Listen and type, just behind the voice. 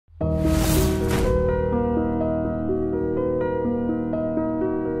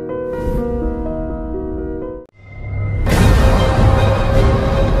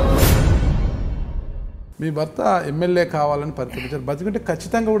మీ భర్త ఎమ్మెల్యే కావాలని పరితపించారు, బతికుంటే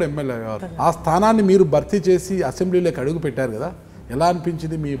ఖచ్చితంగా కూడా ఎమ్మెల్యే కావాలి. ఆ స్థానాన్ని మీరు భర్తీ చేసి అసెంబ్లీలోకి అడుగు పెట్టారు కదా, ఎలా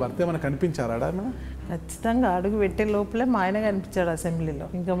అనిపించింది? మీ భర్త ఏమైనా కనిపించారా? ఖచ్చితంగా అడుగు పెట్టే లోపలే మా ఆయన కనిపించాడు అసెంబ్లీలో.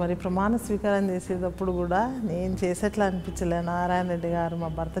 ఇంకా మరి ప్రమాణ స్వీకారం చేసేటప్పుడు కూడా నేను చేసేట్లా అనిపించలే, నారాయణ రెడ్డి గారు మా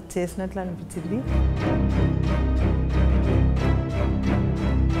భర్త చేసినట్లు అనిపించింది.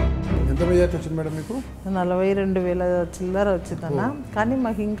 ఎంత మెజార్టీ వచ్చింది మేడం మీకు? 42,000 చిల్లర వచ్చిందన్న. కానీ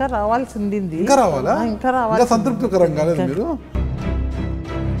మాకు ఇంకా రావాల్సి ఉండింది. ఇంకా రావాలా? ఇంకా రావాలి. సంతృప్తికరం కాలేదు మీరు?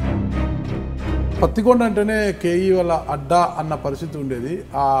 పత్తికొండ అంటేనే కేఈ వాళ్ళ అడ్డా అన్న పరిస్థితి ఉండేది.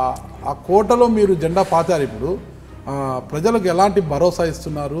 ఆ కోటలో మీరు జెండా పాతారు. ఇప్పుడు ప్రజలకు ఎలాంటి భరోసా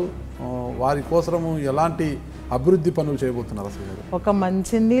ఇస్తున్నారు? వారి కోసము ఎలాంటి అభివృద్ధి పనులు చేయబోతున్నారు? అసలు ఒక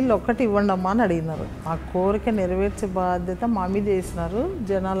మంచి నీళ్ళు ఒక్కటి ఇవ్వండి అమ్మా అని అడిగినారు. ఆ కోరిక నెరవేర్చే బాధ్యత మా మీద చేసినారు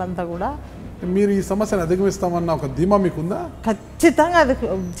జనాలంతా కూడా. మీరు ఈ సమస్యను అధిగమిస్తామన్న ఒక ధీమా మీకుందా? ఖచ్చితంగా అది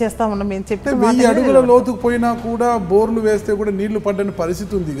చేస్తామన్నా. మేము చెప్పే 1000 అడుగుల లోతుకు పోయినా కూడా బోర్లు వేస్తే కూడా నీళ్లు పడ్డని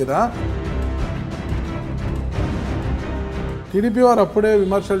పరిస్థితి ఉంది కదా. టీడీపీ వారు అప్పుడే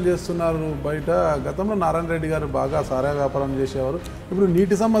విమర్శలు చేస్తున్నారు బయట. గతంలో నారాయణ రెడ్డి గారు బాగా సారా వ్యాపారం చేసేవారు. ఇప్పుడు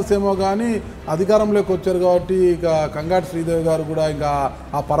నీటి సమస్య ఏమో కానీ అధికారంలోకి వచ్చారు కాబట్టి ఇక కంగాటి శ్రీదేవి గారు కూడా ఇంకా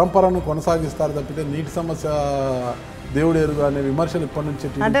ఆ పరంపరను కొనసాగిస్తారు తప్పితే నీటి సమస్య దేవుడు ఎరుగు అనే విమర్శలు ఇప్పటి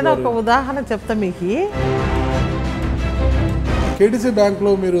నుంచి. అంటే ఒక ఉదాహరణ చెప్తా మీకు. కేటీసీ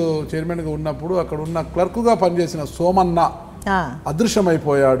బ్యాంక్లో మీరు చైర్మన్గా ఉన్నప్పుడు అక్కడ ఉన్న క్లర్క్గా పనిచేసిన సోమన్న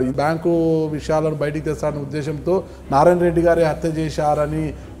అదృశ్యమైపోయాడు. ఈ బ్యాంకు విషయాలను బయటికి తెస్తారనే ఉద్దేశంతో నారాయణ రెడ్డి గారే హత్య చేశారని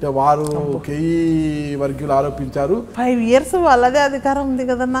వారు కేఈ వర్గీయులు ఆరోపించారు. 5 years వాళ్ళదే అధికారం ఉంది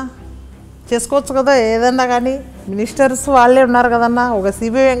కదన్నా, చేసుకోవచ్చు కదా ఏదన్నా. కానీ మినిస్టర్స్ వాళ్ళే ఉన్నారు కదన్నా. ఒక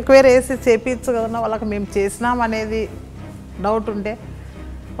సిబిఐ ఎంక్వైరీ వేసి చేపించు కదన్నా. వాళ్ళకి మేము చేసినాం అనేది డౌట్ ఉంటే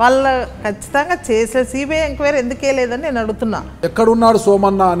వాళ్ళు ఖచ్చితంగా చేసే సిబిఐ ఎంక్వైరీ ఎందుకు వేయలేదని నేను అడుగుతున్నా. ఎక్కడున్నాడు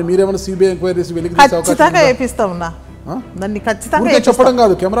సోమన్న అని మీరేమైనా సిబిఐ ఎంక్వైరీ ఖచ్చితంగా వేపిస్తా ఉన్నా. దాన్ని ఖచ్చితంగా చెప్పడం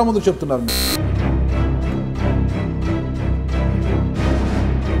కాదు, కెమెరా ముందు చెప్తున్నారు.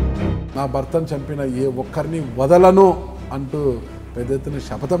 నా భర్తను చంపిన ఏ ఒక్కరిని వదలను అంటూ పెద్ద ఎత్తున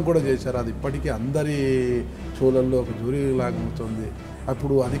శపథం కూడా చేశారు. అది ఇప్పటికీ అందరి చోళల్లో ఒక జూరీ లాగుతుంది.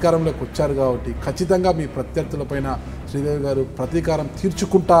 అప్పుడు అధికారంలోకి వచ్చారు కాబట్టి ఖచ్చితంగా మీ ప్రత్యర్థులపైన శ్రీదేవి గారు ప్రతీకారం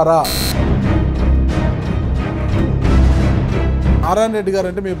తీర్చుకుంటారా? నారాయణ రెడ్డి గారు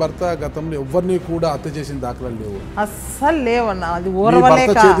అంటే మీ భర్త గతంలో ఎవరిని కూడా హత్య చేసిన దాఖలాలు లేవు, అస్సలు లేవన్నా. అది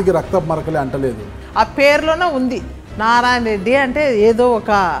చేతికి రక్త మరకలే అంటలేదు. ఆ పేరులోనే ఉంది నారాయణ రెడ్డి అంటే ఏదో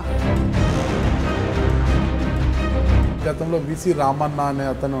ఒక. గతంలో బీసీ రామన్న అనే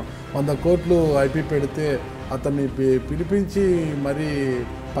అతను 100 కోట్లు ఐపీ పెడితే అతన్ని పిలిపించి మరి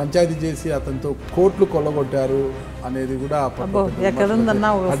పంచాయతీ చేసి అతనితో కోట్లు కొల్లగొట్టారు అనేది కూడా ఎక్కడుందన్నా.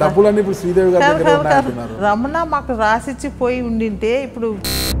 డబ్బులన్నీ ఇప్పుడు శ్రీదేవి గారు రమణ మాకు రాసిచ్చి పోయి ఉండింటే ఇప్పుడు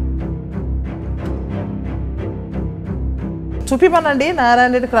చూపిమనండి.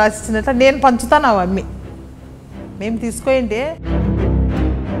 నారాయణ రెడ్డికి రాసిచ్చినట్ల నేను పంచుతాను అవన్నీ. మేము తీసుకోండి.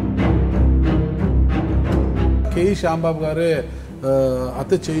 కేఈ శ్యాంబాబు గారే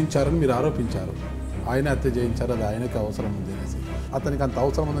హత్య చేయించారని మీరు ఆరోపించారు. ఆయన హత్య చేయించారు, అది ఆయనకి అవసరం ఉంది అనేసి. అతనికి అంత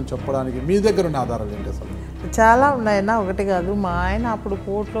అవసరం ఉందని చెప్పడానికి మీ దగ్గర ఉన్న ఆధారాలు ఏంటి? అసలు చాలా ఉన్నాయన్నా, ఒకటి కాదు. మా ఆయన అప్పుడు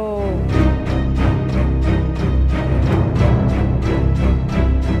కోర్టులో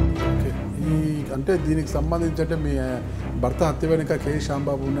అంటే దీనికి సంబంధించి అంటే మీ భర్త హత్య వెనుక కేఈ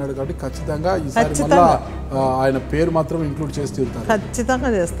శ్యాంబాబు ఉన్నాడు కాబట్టి ఖచ్చితంగా ఈసారి మళ్ళా ఆయన పేరు మాత్రం ఇంక్లూడ్ చేసి తీరుతారు. ఖచ్చితంగా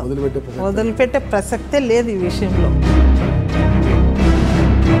చేస్తాం. వదిలిపెట్టే ప్రసక్తే లేదు ఈ విషయంలో.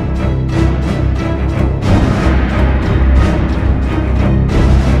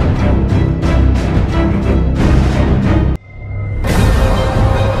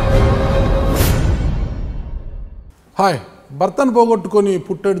 హాయ్. భర్తను పోగొట్టుకొని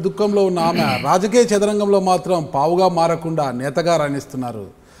పుట్టెడు దుఃఖంలో ఉన్న ఆమె రాజకీయ చదరంగంలో మాత్రం పావుగా మారకుండా నేతగా రాణిస్తున్నారు.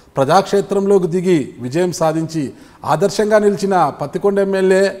 ప్రజాక్షేత్రంలోకి దిగి విజయం సాధించి ఆదర్శంగా నిలిచిన పత్తికొండ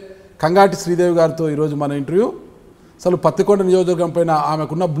ఎమ్మెల్యే కంగాటి శ్రీదేవి గారితో ఈరోజు మన ఇంటర్వ్యూ. అసలు పత్తికొండ నియోజకవర్గం పైన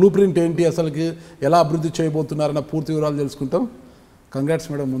ఆమెకున్న బ్లూ ప్రింట్ ఏంటి, అసలుకి ఎలా అభివృద్ధి చేయబోతున్నారన్న పూర్తి వివరాలు తెలుసుకుంటాం. కంగ్రాట్స్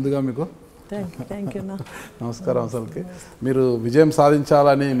మేడం ముందుగా మీకు. నమస్కారం. అసలుకి మీరు విజయం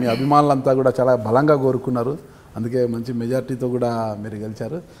సాధించాలని మీ అభిమానులంతా కూడా చాలా బలంగా కోరుకున్నారు. అందుకే మంచి మెజార్టీతో కూడా మీరు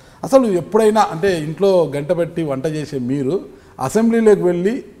గెలిచారు. అసలు ఎప్పుడైనా అంటే ఇంట్లో గంట పెట్టి వంట చేసే మీరు అసెంబ్లీలోకి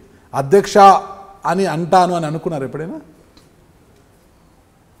వెళ్ళి అధ్యక్ష అని అంటాను అని అనుకున్నారు ఎప్పుడైనా?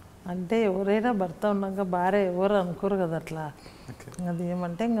 అంటే ఎవరైనా భర్త ఉన్నాక భార్య ఎవరు అనుకోరు కదా అట్లా. అది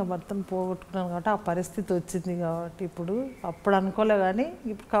ఏమంటే ఇంకా భర్తను పోగొట్టుకున్నాను కాబట్టి ఆ పరిస్థితి వచ్చింది కాబట్టి ఇప్పుడు అప్పుడు అనుకోలే కానీ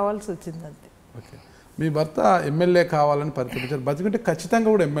ఇప్పుడు కావాల్సి వచ్చింది అంతే. ఓకే. మీ భర్త ఎమ్మెల్యే కావాలని పరితపించారు, బతికుంటే ఖచ్చితంగా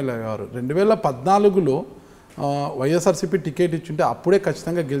కూడా ఎమ్మెల్యే కావారు. 2014లో వైఎస్ఆర్సీపీ టికెట్ ఇచ్చుంటే అప్పుడే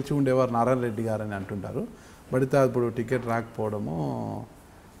ఖచ్చితంగా గెలిచి ఉండేవారు నారాయణ రెడ్డి గారు అని అంటుంటారు. బట్ ఇప్పుడు టికెట్ రాకపోవడము,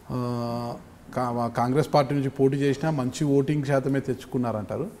 కాంగ్రెస్ పార్టీ నుంచి పోటీ చేసినా మంచి ఓటింగ్ శాతమే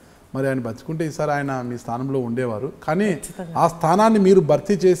తెచ్చుకున్నారంటారు. మరి ఆయన బతుకుంటే ఈసారి ఆయన మీ స్థానంలో ఉండేవారు. కానీ ఆ స్థానాన్ని మీరు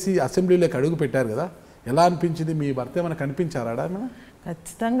భర్తీ చేసి అసెంబ్లీలోకి అడుగు పెట్టారు కదా, ఎలా అనిపించింది? మీ భర్త ఏమైనా కనిపించారా?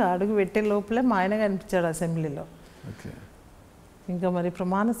 ఖచ్చితంగా అడుగు పెట్టే లోపలే మా ఆయన కనిపించాడు అసెంబ్లీలో. ఓకే. ఇంకా మరి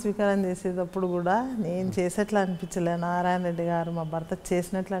ప్రమాణ స్వీకారం చేసేటప్పుడు కూడా నేను చేసేట్లా అనిపించలే, నారాయణ రెడ్డి గారు మా భర్త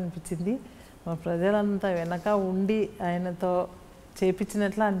చేసినట్లు అనిపించింది. మా ప్రజలంతా వెనక ఉండి ఆయనతో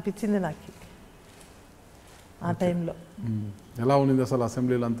చేపించినట్లు అనిపించింది నాకు ఆ టైంలో. ఎలా ఉంది అసలు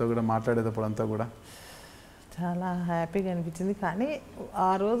అసెంబ్లీలో అంతా కూడా మాట్లాడేటప్పుడు అంతా కూడా? చాలా హ్యాపీగా అనిపించింది. కానీ ఆ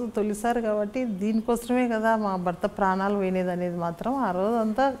రోజు తొలిసారి కాబట్టి దీనికోసమే కదా మా భర్త ప్రాణాలు పోయినది అనేది మాత్రం ఆ రోజు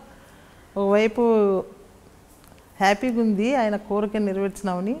అంతా ఒకవైపు హ్యాపీగా ఉంది, ఆయన కోరిక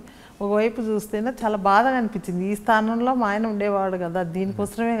నెరవేర్చినామని. ఒకవైపు చూస్తేనే చాలా బాధగా అనిపించింది. ఈ స్థానంలో మా ఆయన ఉండేవాడు కదా,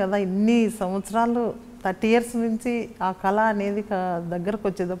 దీనికోసమే కదా ఇన్ని సంవత్సరాలు 30 years నుంచి ఆ కళ అనేది దగ్గరకు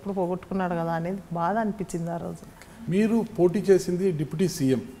వచ్చేటప్పుడు పోగొట్టుకున్నాడు కదా అనేది బాధ అనిపించింది ఆ రోజు. మీరు పోటీ చేసింది డిప్యూటీ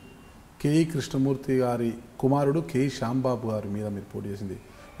సీఎం కేఈ కృష్ణమూర్తి గారి కుమారుడు కేఈ శ్యాంబాబు గారి మీద మీరు పోటీ చేసింది.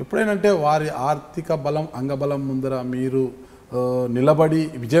 ఎప్పుడైనా వారి ఆర్థిక బలం, అంగబలం ముందర మీరు నిలబడి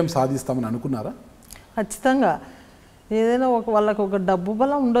విజయం సాధిస్తామని అనుకున్నారా? ఖచ్చితంగా. ఏదైనా వాళ్ళకు ఒక డబ్బు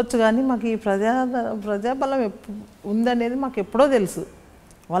బలం ఉండొచ్చు, కానీ మాకు ఈ ప్రజాబలం ఉందనేది మాకు ఎప్పుడో తెలుసు.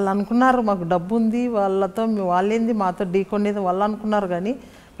 వాళ్ళు అనుకున్నారు మాకు డబ్బు ఉంది, వాళ్ళతో వాళ్ళేంది మాతో ఢీకొనేది వాళ్ళు అనుకున్నారు. కానీ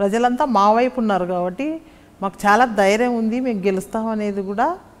ప్రజలంతా మా వైపు ఉన్నారు కాబట్టి మాకు చాలా ధైర్యం ఉంది, మేము గెలుస్తామనేది కూడా.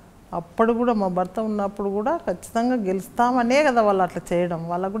 అప్పుడు కూడా మా భర్త ఉన్నప్పుడు కూడా ఖచ్చితంగా గెలుస్తామనే కదా వాళ్ళు అట్లా చేయడం.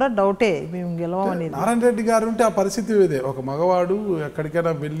 వాళ్ళకు కూడా డౌటే మేము గెలవమనేది. నారాయణ రెడ్డి గారు ఉంటే ఆ పరిస్థితి ఇదే. ఒక మగవాడు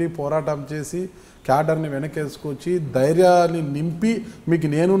ఎక్కడికైనా వెళ్ళి పోరాటం చేసి క్యాడర్ని వెనకేసుకొచ్చి ధైర్యాన్ని నింపి మీకు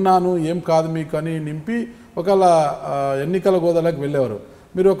నేనున్నాను ఏం కాదు మీకు అని నింపి ఒకవేళ ఎన్నికల గోదాలకు వెళ్ళేవారు.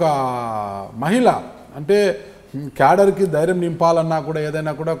 మీరు ఒక మహిళ అంటే క్యాడర్కి ధైర్యం నింపాలన్నా కూడా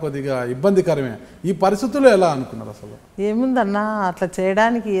ఏదైనా కూడా కొద్దిగా ఇబ్బందికరమే. ఈ పరిస్థితుల్లో ఎలా అనుకున్నారు అసలు? ఏముందన్నా అట్లా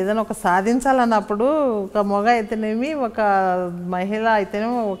చేయడానికి ఏదైనా ఒక సాధించాలన్నప్పుడు ఒక మగ అయితేనేమి, ఒక మహిళ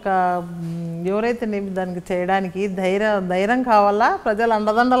అయితేనేమి, ఒక ఎవరైతేనేమి దానికి చేయడానికి ధైర్యం కావాలా, ప్రజలు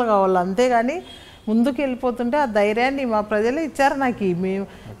అండదండలు కావాలా. అంతేగాని ముందుకు వెళ్ళిపోతుంటే ఆ ధైర్యాన్ని మా ప్రజలే ఇచ్చారు నాకు. మేము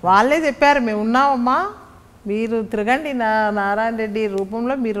వాళ్ళే చెప్పారు మేము ఉన్నామమ్మా, మీరు తిరగండి, నారాయణ రెడ్డి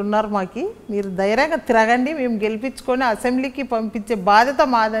రూపంలో మీరున్నారు మాకి, మీరు ధైర్యంగా తిరగండి, మేము గెలిపించుకొని అసెంబ్లీకి పంపించే బాధ్యత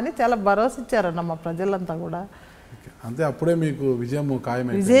మాదని చాలా భరోసా ఇచ్చారన్న మా ప్రజలంతా కూడా. అంతే, అప్పుడే మీకు విజయం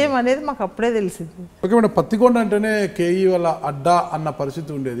ఖాయమైంది. విజయం అనేది మాకు అప్పుడే తెలిసింది. ఓకే మేడం, పత్తికొండ అంటేనే కేఈ వాళ్ళ అడ్డా అన్న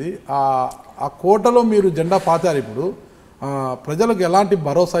పరిస్థితి ఉండేది. ఆ కోటలో మీరు జెండా పాతారు. ఇప్పుడు ప్రజలకు ఎలాంటి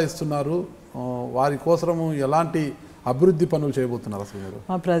భరోసా ఇస్తున్నారు? వారి కోసము ఎలాంటి అభివృద్ధి పనులు చేయబోతున్నారు అసలు మీరు?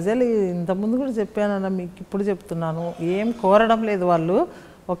 మా ప్రజలు ఇంతకుముందు కూడా చెప్పానన్న, మీకు ఇప్పుడు చెప్తున్నాను, ఏం కోరడం లేదు. వాళ్ళు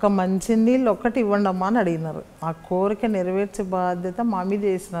ఒక మంచి నీళ్ళు ఒక్కటి ఇవ్వండి అమ్మా అని అడిగినారు. ఆ కోరిక నెరవేర్చే బాధ్యత మా మీద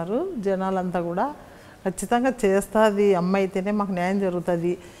చేసినారు. జనాలంతా కూడా ఖచ్చితంగా చేస్తుంది, అమ్మ అయితేనే మాకు న్యాయం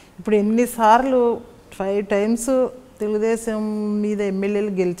జరుగుతుంది. ఇప్పుడు ఎన్నిసార్లు 5 times తెలుగుదేశం మీద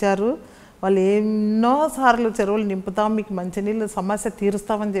ఎమ్మెల్యేలు గెలిచారు. వాళ్ళు ఎన్నోసార్లు చెరువులు నింపుతాం, మీకు మంచినీళ్ళు సమస్య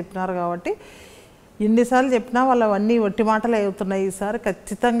తీరుస్తామని చెప్పినారు. కాబట్టి ఎన్నిసార్లు చెప్పినా వాళ్ళు అవన్నీ ఒట్టి మాటలు అవుతున్నాయి. ఈసారి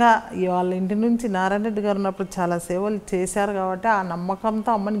ఖచ్చితంగా వాళ్ళ ఇంటి నుంచి నారాయణ రెడ్డి గారు ఉన్నప్పుడు చాలా సేవలు చేశారు కాబట్టి ఆ నమ్మకంతో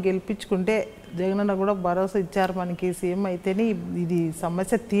అమ్మని గెలిపించుకుంటే జగనన్న కూడా భరోసా ఇచ్చారు మనకి. సీఎం అయితేనే ఇది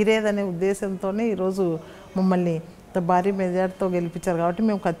సమస్య తీరేదనే ఉద్దేశంతోనే ఈరోజు మమ్మల్ని భారీ మెజార్టీతో గెలిపించారు. కాబట్టి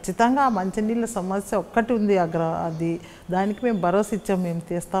మేము ఖచ్చితంగా ఆ మంచినీళ్ళ సమస్య ఒక్కటి ఉంది, అది దానికి మేము భరోసా ఇచ్చాము, మేము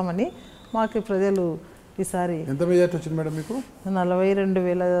చేస్తామని. మాకు ప్రజలు ఈసారి ఎంత మెజార్టీ వచ్చింది మేడం మీకు?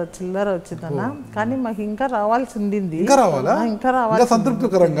 42,000 చిల్లర వచ్చిందన్న. కానీ మాకు ఇంకా రావాల్సి ఉండింది. ఇంకా రావాలి,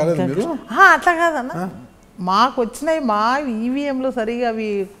 సంతృప్తికరంగా అట్లా కాదన్న. మాకు వచ్చినాయి, మా ఈవీఎంలు సరిగా అవి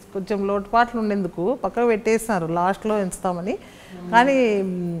కొంచెం లోటుపాట్లు ఉండేందుకు పక్కకు పెట్టేసినారు, లాస్ట్లో ఎంచుతామని. కానీ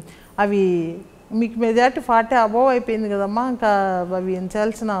అవి మీకు మెజార్టీ 40 above అయిపోయింది కదమ్మా, ఇంకా అవి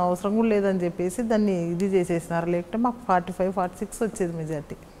ఎంచాల్సిన అవసరం కూడా లేదని చెప్పేసి దాన్ని ఇది చేసేసినారు. లేకుంటే మాకు 45, 46 వచ్చేది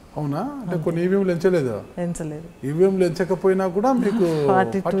మెజార్టీ. అవునా? అంటే కొన్ని ఈవీఎంలు ఎంచలేదు. ఈవీఎంలు ఎంచకపోయినా కూడా మీకు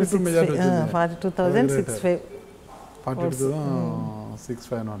 42 మెజార్టీ వచ్చింది.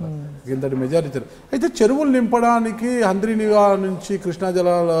 42,655 అనమాట. ఇంతటి మెజార్టీ ఇచ్చారు. అయితే చెరువులు నింపడానికి, హంద్రీనివా నుంచి కృష్ణా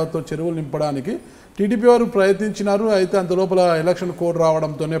జలాలతో చెరువులు నింపడానికి టీడీపీ వారు ప్రయత్నించినారు. అయితే అంత లోపల ఎలక్షన్ కోడ్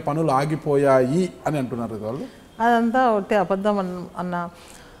రావడంతోనే పనులు ఆగిపోయాయి అని అంటున్నారు వాళ్ళు. అదంతా ఒకటి అబద్ధం అన్న.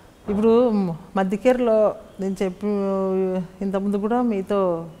 ఇప్పుడు మధ్యకేరులో నేను ఇంతకుముందు కూడా మీతో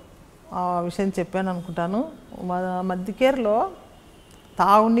ఆ విషయం చెప్పాను అనుకుంటాను. మధ్యకేరులో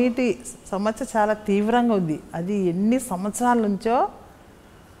తాగునీటి సమస్య చాలా తీవ్రంగా ఉంది. అది ఎన్ని సంవత్సరాల నుంచో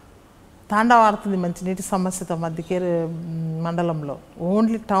తాండవాడుతుంది మంచినీటి సమస్యతో మధ్యకేరు మండలంలో.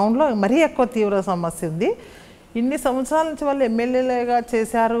 ఓన్లీ టౌన్లో మరీ ఎక్కువ తీవ్ర సమస్య ఉంది. ఇన్ని సంవత్సరాల నుంచి వాళ్ళు ఎమ్మెల్యేలుగా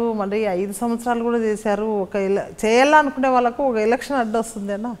చేశారు, మరి 5 సంవత్సరాలు కూడా చేశారు. చేయాలనుకునే వాళ్ళకు ఒక ఎలక్షన్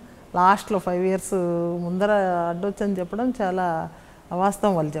అడ్డొస్తుందేనా, లాస్ట్లో 5 years ముందర అడ్డొచ్చని చెప్పడం చాలా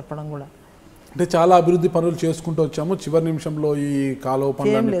అవాస్తవం వాళ్ళు చెప్పడం కూడా. అంటే చాలా అభివృద్ధి పనులు చేసుకుంటూ వచ్చాము, చివరి నిమిషంలో ఈ కాలువ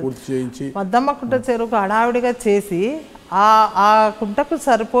పనులన్నీ పూర్తి చేయించి మద్దమ్మ కుంట చెరువుకు హడావిడిగా చేసి ఆ కుంటకు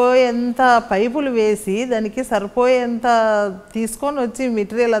సరిపోయేంత పైపులు వేసి దానికి సరిపోయేంత తీసుకొని వచ్చి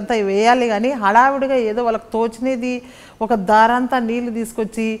మెటీరియల్ అంతా వేయాలి. కానీ హడావిడిగా ఏదో వాళ్ళకి తోచినది ఒక దారంతా నీళ్లు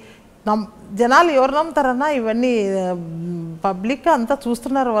తీసుకొచ్చి జనాలు ఎవరు నమ్ముతారన్నా? ఇవన్నీ పబ్లిక్ అంతా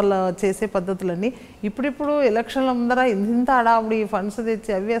చూస్తున్నారు వాళ్ళ చేసే పద్ధతులన్నీ. ఇప్పుడిప్పుడు ఎలక్షన్ల ముందర ఇంత హడావుడి ఫండ్స్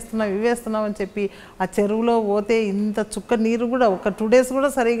తెచ్చి అవి వేస్తున్నాం ఇవి వేస్తున్నాం అని చెప్పి ఆ చెరువులో పోతే ఇంత చుక్క నీరు కూడా ఒక 2 days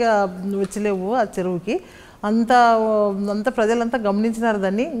కూడా సరిగా వచ్చలేవు ఆ చెరువుకి. అంత ప్రజలంతా గమనించినారు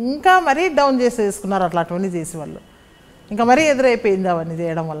దాన్ని. ఇంకా మరీ డౌన్ చేసేసుకున్నారు అట్లా అటువంటి చేసి వాళ్ళు. ఇంకా మరీ ఎదురైపోయింది అవన్నీ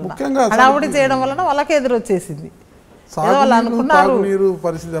చేయడం వల్ల, హడావుడి చేయడం వలన వాళ్ళకే ఎదురొచ్చేసింది. తాగునీరు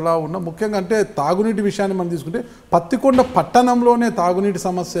పరిస్థితి ఎలా ఉన్నా ముఖ్యంగా అంటే తాగునీటి విషయాన్ని మనం తీసుకుంటే పత్తికొండ పట్టణంలోనే తాగునీటి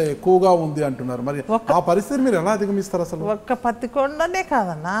సమస్య ఎక్కువగా ఉంది అంటున్నారు. మరి ఆ పరిస్థితిని మీరు ఎలా అధిగమిస్తారు? అసలు ఒక్క పత్తికొండనే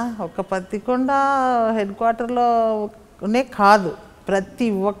కాదన్నా, ఒక్క పత్తికొండ హెడ్ క్వార్టర్లోనే కాదు, ప్రతి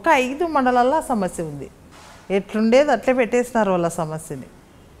ఒక్క 5 మండలాల్లో సమస్య ఉంది. ఎట్లుండేది అట్లే పెట్టేసినారు వాళ్ళ సమస్యని.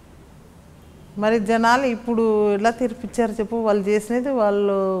 మరి జనాలు ఇప్పుడు ఎలా తీర్పిచ్చారు చెప్పు? వాళ్ళు చేసినది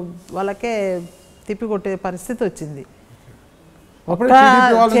వాళ్ళకే తిప్పికొట్టే పరిస్థితి వచ్చింది.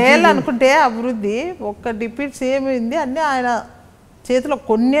 చేయాలనుకుంటే అభివృద్ధి ఒక్క డిప్యూటీ సీఎం ఉంది అన్నీ ఆయన చేతిలో,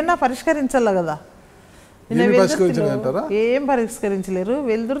 కొన్నైనా పరిష్కరించాలి కదా. ఏం పరిష్కరించలేరు.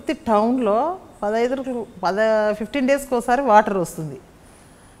 వెల్దుర్తి టౌన్లో 15 daysకి ఒకసారి వాటర్ వస్తుంది.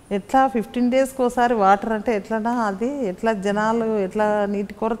 ఎట్లా 15 daysకి ఒకసారి వాటర్ అంటే ఎట్లనా? అది ఎట్లా జనాలు ఎట్లా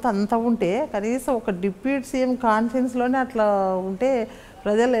నీటి కొరత అంతా ఉంటే కనీసం ఒక డిప్యూటీ సీఎం కాన్ఫరెన్స్లోనే అట్లా ఉంటే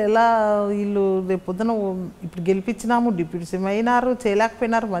ప్రజలు ఎలా వీళ్ళు రేపు పొద్దున ఇప్పుడు గెలిపించినాము డిప్యూటీ సీఎం అయినారు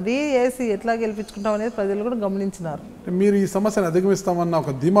చేయలేకపోయినారు, మరీ వేసి ఎట్లా గెలిపించుకుంటాం అనేది ప్రజలు కూడా గమనించినారు. మీరు ఈ సమస్యను అధిగమిస్తామన్న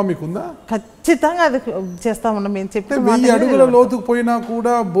ఒక ధీమా మీకుందా? ఖచ్చితంగా అది చేస్తామన్నా. మేము చెప్తే 1000 అడుగుల లోతుకు పోయినా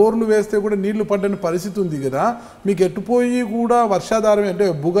కూడా బోర్లు వేస్తే కూడా నీళ్లు పడ్డని పరిస్థితి ఉంది కదా. మీకు ఎట్టుపోయి కూడా వర్షాధారం అంటే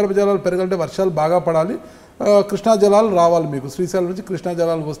భూగర్భ జలాలు పెరగాలంటే వర్షాలు బాగా పడాలి, కృష్ణా జలాలు రావాలి. మీకు శ్రీశైలం నుంచి కృష్ణా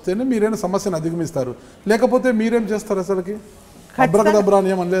జలాలు వస్తేనే మీరైనా సమస్యను అధిగమిస్తారు, లేకపోతే మీరేం చేస్తారు? అసలుకి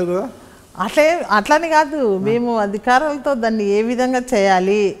అనలేదు కదా. అట్లని కాదు, మేము అధికారులతో దాన్ని ఏ విధంగా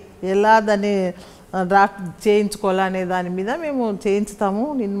చేయాలి, ఎలా దాన్ని డ్రాఫ్ట్ చేయించుకోవాలనే దాని మీద మేము చేయించుతాము.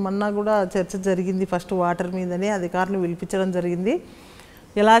 మొన్న కూడా చర్చ జరిగింది. ఫస్ట్ వాటర్ మీదనే అధికారులు పిలిపించడం జరిగింది.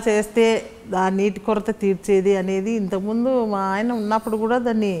 ఎలా చేస్తే ఆ నీటి కొరత తీర్చేది అనేది ఇంతకుముందు మా ఆయన ఉన్నప్పుడు కూడా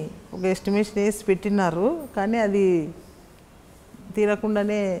దాన్ని ఒక ఎస్టిమేషన్ వేసి పెట్టినారు. కానీ అది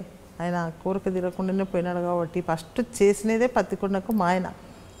తీరకుండానే, ఆయన కోరిక తీరకుండానే పోయినాడు. కాబట్టి ఫస్ట్ చేసినదే పత్తికొండకు మా ఆయన.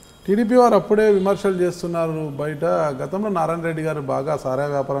 టీడీపీ వారు అప్పుడే విమర్శలు చేస్తున్నారు బయట. గతంలో నారాయణ రెడ్డి గారు బాగా సారా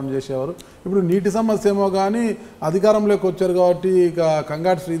వ్యాపారం చేసేవారు, ఇప్పుడు నీటి సమస్య ఏమో కానీ అధికారంలోకి వచ్చారు కాబట్టి ఇక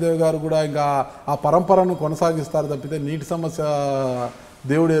కంగాటి శ్రీదేవి గారు కూడా ఇంకా ఆ పరంపరను కొనసాగిస్తారు తప్పితే నీటి సమస్య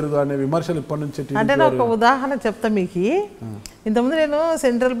దేవుడు ఎరుగు అనే విమర్శలు ఇప్పటి నుంచి. అంటే నేను ఒక ఉదాహరణ చెప్తా మీకు. ఇంతకుముందు నేను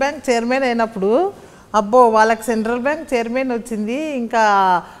సెంట్రల్ బ్యాంక్ చైర్మన్ అయినప్పుడు అబ్బో వాళ్ళకి సెంట్రల్ బ్యాంక్ చైర్మన్ వచ్చింది, ఇంకా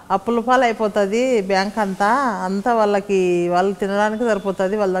అప్పుల పాలు అయిపోతుంది బ్యాంక్ అంతా వాళ్ళు తినడానికి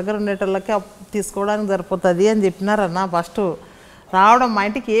సరిపోతుంది, వాళ్ళ దగ్గర ఉండేటోళ్ళకి తీసుకోవడానికి సరిపోతుంది అని చెప్పినారన్న. ఫస్ట్ రావడం మా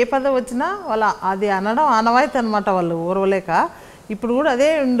ఇంటికి ఏ పదవి వచ్చినా వాళ్ళ అది అనడం ఆనవాయితీ అనమాట, వాళ్ళు ఓర్వలేక. ఇప్పుడు కూడా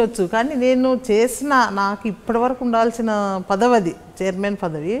అదే ఉండొచ్చు. కానీ నేను నాకు ఇప్పటివరకు ఉండాల్సిన పదవి అది, చైర్మన్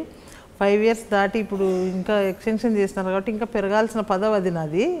పదవి. 5 years దాటి ఇప్పుడు ఇంకా ఎక్స్టెన్షన్ చేసినారు కాబట్టి ఇంకా పెరగాల్సిన పదవి అది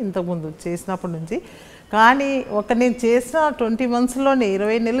నాది ఇంతకుముందు చేసినప్పటి నుంచి. కానీ నేను చేసిన 20 monthsలోనే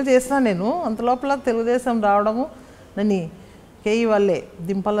 20 నెలలు చేసినా నేను. అంత లోపల తెలుగుదేశం రావడము, నన్ను కేయి వాళ్ళే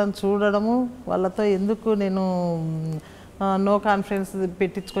దింపాలని చూడడము, వాళ్ళతో ఎందుకు నేను నో కాన్ఫరెన్స్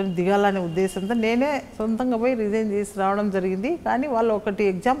పెట్టించుకొని దిగాలనే ఉద్దేశంతో నేనే సొంతంగా పోయి రిజైన్ చేసి రావడం జరిగింది. కానీ వాళ్ళు ఒకటి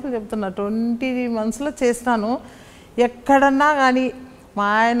ఎగ్జాంపుల్ చెప్తున్నా, 20 monthsలో చేసినాను. ఎక్కడన్నా కానీ మా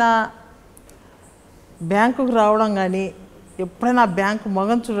ఆయన బ్యాంకుకు రావడం కానీ, ఎప్పుడైనా బ్యాంకు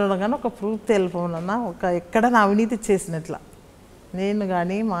మొగం చూడడం కానీ ఒక ప్రూఫ్ తెలిపోనన్నా, ఎక్కడైనా అవినీతి చేసినట్ల నేను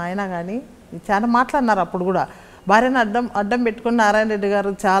కానీ మా ఆయన కానీ చాలా మాట్లాడినారు. అప్పుడు కూడా భార్యను అడ్డం పెట్టుకుని నారాయణ రెడ్డి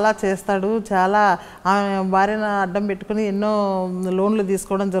గారు చాలా చేస్తాడు, చాలా భార్యను అడ్డం పెట్టుకుని ఎన్నో లోన్లు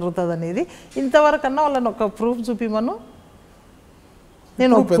తీసుకోవడం జరుగుతుంది అనేది. ఇంతవరకన్నా వాళ్ళని ఒక ప్రూఫ్ చూపిమను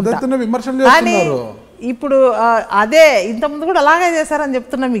నేను. విమర్శలు చేస్తున్నారు. ఇప్పుడు అదే ఇంతకుముందు కూడా అలాగే చేశారని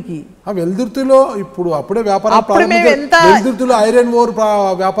చెప్తున్నా మీకు. వెల్దుర్తిలో ఇప్పుడు అప్పుడే వ్యాపారం వెల్దుర్తిలో ఐరన్ ఓర్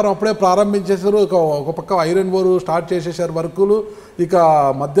వ్యాపారం అప్పుడే ప్రారంభించేశారు. ఒక పక్క ఐరన్ ఓర్ స్టార్ట్ చేసేసారు వర్కులు. ఇక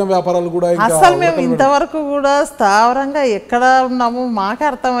మద్యం వ్యాపారాలు కూడా అసలు మేము ఇంతవరకు కూడా స్థావరంగా ఎక్కడ ఉన్నాము మాకే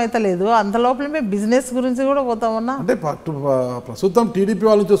అర్థమైతలేదు. అంత లోపల మేము బిజినెస్ గురించి కూడా పోతామన్నా. అంటే ప్రస్తుతం టీడీపీ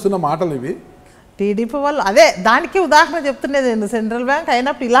వాళ్ళు చూస్తున్న మాటలు ఇవి. టీడీపీ వాళ్ళు అదే దానికి ఉదాహరణ చెప్తున్నది. సెంట్రల్ బ్యాంక్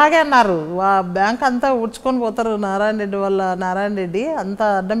అయినప్పుడు ఇలాగే అన్నారు. బ్యాంక్ అంతా ఊడ్చుకొని పోతారు నారాయణ రెడ్డి వల్ల. నారాయణ రెడ్డి అంతా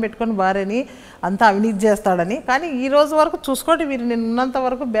అడ్డం పెట్టుకొని భార్యని అంతా అవినీతి చేస్తాడని. కానీ ఈ రోజు వరకు చూసుకోండి మీరు, నేను ఉన్నంత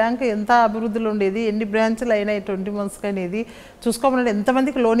వరకు బ్యాంక్ ఎంత అభివృద్ధిలో ఉండేది, ఎన్ని బ్రాంచ్లు అయినాయి 20 months అనేది చూసుకోమన్నాడు.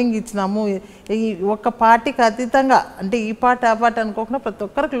 ఎంతమందికి లోనింగ్ ఇచ్చినాము. ఈ ఒక్క పార్టీకి అతీతంగా అంటే ఈ పార్టీ ఆ పార్టీ అనుకోకుండా ప్రతి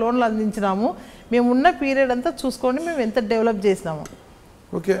ఒక్కరికి లోన్లు అందించినాము. మేము ఉన్న పీరియడ్ అంతా చూసుకోండి మేము ఎంత డెవలప్ చేసినాము.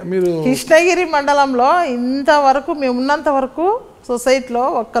 ఓకే, మీరు కృష్ణగిరి మండలంలో ఇంతవరకు మేము ఉన్నంత వరకు సొసైటీలో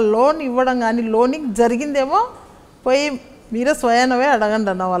ఒక్క లోన్ ఇవ్వడం కానీ లోనింగ్ జరిగిందేమో పోయి మీరే స్వయానవే అడగండి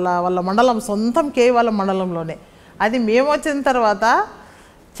అన్న. వాళ్ళ మండలం సొంతం వాళ్ళ మండలంలోనే. అది మేము వచ్చిన తర్వాత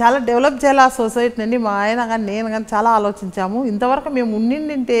చాలా డెవలప్ చేయాలి ఆ సొసైటీని. మా ఆయన కానీ నేను కానీ చాలా ఆలోచించాము. ఇంతవరకు మేము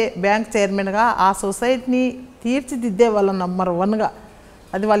ఉండింటే బ్యాంక్ చైర్మన్గా ఆ సొసైటీని తీర్చిదిద్దే వాళ్ళ నంబర్ 1గా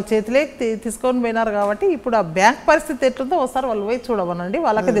అది వాళ్ళ చేతిలో తీసుకొని పోయినారు. కాబట్టి ఇప్పుడు ఆ బ్యాంక్ పరిస్థితి ఎట్లుందో ఒకసారి వాళ్ళు పోయి చూడమనండి,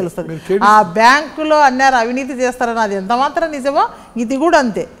 వాళ్ళకే తెలుస్తుంది. ఆ బ్యాంకులో అన్నారు అవినీతి చేస్తారని అది ఎంత మాత్రం నిజమో ఇది కూడా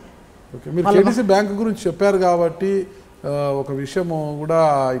అంతే. మీరు కేటీసీ బ్యాంక్ గురించి చెప్పారు కాబట్టి ఒక విషయం కూడా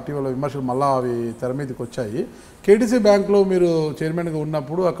ఇటీవల విమర్శలు మళ్ళీ అవి తెర మీదకి వచ్చాయి. కేటీసీ బ్యాంక్లో మీరు చైర్మన్గా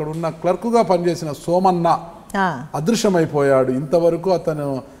ఉన్నప్పుడు అక్కడ ఉన్న క్లర్క్గా పనిచేసిన సోమన్న అదృశ్యమైపోయాడు. ఇంతవరకు అతను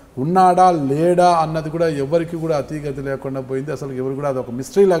ఉన్నాడా లేడా అన్నది కూడా ఎవరికి కూడా అతీగతి లేకుండా పోయింది. అసలు ఎవరు కూడా అది ఒక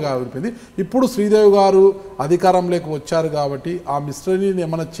మిస్టరీ లాగా అయిపోయింది. ఇప్పుడు శ్రీదేవి గారు అధికారంలోకి వచ్చారు కాబట్టి ఆ మిస్టరీని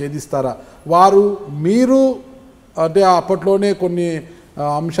ఏమైనా ఛేదిస్తారా? మీరు అంటే అప్పట్లోనే కొన్ని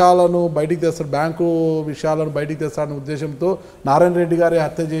అంశాలను బయటికి తెస్తారు, బ్యాంకు విషయాలను బయటికి తెస్తారనే ఉద్దేశంతో నారాయణ రెడ్డి గారే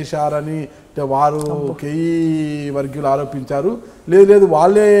హత్య చేశారని వారు కేఈ వర్గీయులు ఆరోపించారు. లేదు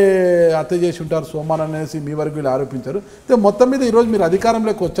వాళ్ళే హత్య చేసి ఉంటారు సోమన్ అనేసి మీ వర్గీయులు ఆరోపించారు. అయితే మొత్తం మీద ఈరోజు మీరు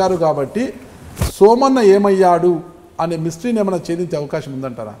అధికారంలోకి వచ్చారు కాబట్టి సోమన్న ఏమయ్యాడు అనే మిస్టరీని ఏమైనా ఛేదించే అవకాశం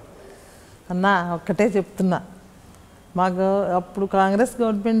ఉందంటారా? అన్నా ఒక్కటే చెప్తున్నా, మాకు అప్పుడు కాంగ్రెస్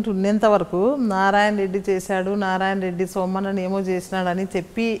గవర్నమెంట్ ఉన్నంత వరకు నారాయణ రెడ్డి చేశాడు, నారాయణ రెడ్డి సోమన్నని ఏమో చేసినాడని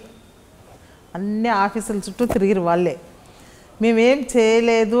చెప్పి అన్ని ఆఫీసుల చుట్టూ తిరిగిరు వాళ్ళే. మేమేం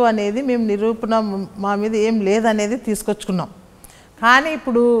చేయలేదు అనేది మేము నిరూపణ మా మీద ఏం లేదనేది తీసుకొచ్చుకున్నాం. కానీ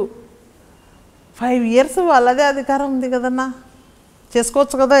ఇప్పుడు 5 years వాళ్ళదే అధికారం ఉంది కదన్నా,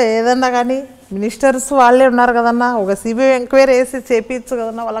 చేసుకోవచ్చు కదా ఏదన్నా. కానీ మినిస్టర్స్ వాళ్ళే ఉన్నారు కదన్నా, ఒక సిబిఐ ఎంక్వైరీ వేసి చేపించు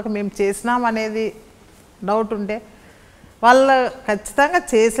కదన్నా. వాళ్ళకి మేము చేసినాం అనేది డౌట్ ఉంటే వాళ్ళు ఖచ్చితంగా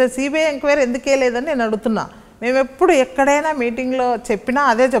చేసే సిబిఐ ఎంక్వైరీ ఎందుకే లేదని నేను అడుగుతున్నా. మేము ఎప్పుడు ఎక్కడైనా మీటింగ్లో చెప్పినా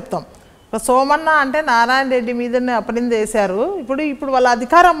అదే చెప్తాం. సోమన్న అంటే నారాయణ రెడ్డి మీదనే అపనింద వేశారు. ఇప్పుడు వాళ్ళ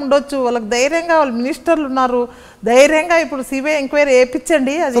అధికారం ఉండొచ్చు, వాళ్ళకి ధైర్యంగా వాళ్ళ మినిస్టర్లు ఉన్నారు, ధైర్యంగా ఇప్పుడు సిబిఐ ఎంక్వైరీ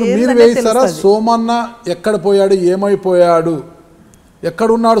వేయించండి. అది సోమన్న ఎక్కడ పోయాడు, ఏమైపోయాడు,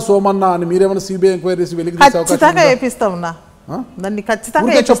 ఎక్కడున్నాడు సోమన్న అని మీరేమైనా సిబిఐ ఎంక్వైరీ ఖచ్చితంగా వేపిస్తామన్నా. దాన్ని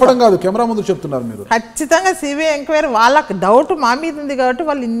ఖచ్చితంగా చెప్పడం కాదు, కెమెరా ముందు చెప్తున్నారు మీరు. ఖచ్చితంగా సిబిఐ ఎంక్వైరీ వాళ్ళకి డౌట్ మా మీద ఉంది కాబట్టి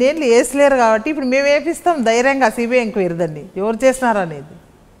వాళ్ళు ఇన్నేళ్ళు వేసలేరు కాబట్టి ఇప్పుడు మేము వేపిస్తాం ధైర్యంగా సిబిఐ ఎంక్వైరీ. దాన్ని ఎవరు చేసినారు అనేది.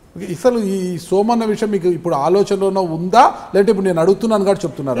 అసలు ఈ సోమన్న విషయం మీకు ఇప్పుడు ఆలోచనలో ఉందా లేదంటే ఇప్పుడు నేను అడుగుతున్నాను కాబట్టి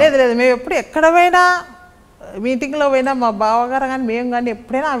చెప్తున్నారు? లేదు, మేము ఎప్పుడు ఎక్కడ పోయినా మీటింగ్లో పోయినా మా బావగారు కానీ మేము కానీ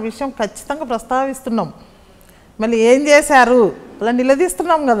ఎప్పుడైనా ఆ విషయం ఖచ్చితంగా ప్రస్తావిస్తున్నాం. మళ్ళీ ఏం చేశారు అలా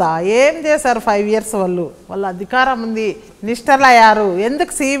నిలదీస్తున్నాం కదా, ఏం చేశారు 5 years వాళ్ళ అధికారం ఉంది, మినిస్టర్లు అయ్యారు,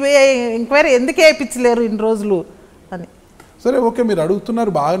 ఎందుకు సిబిఐ ఎంక్వైరీ ఎందుకు వేయించలేరు ఇన్ని రోజులు అని. సరే ఓకే, మీరు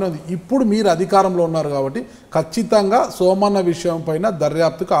అడుగుతున్నారు బాగానే ఉంది. ఇప్పుడు మీరు అధికారంలో ఉన్నారు కాబట్టి ఖచ్చితంగా సోమన్న విషయం పైన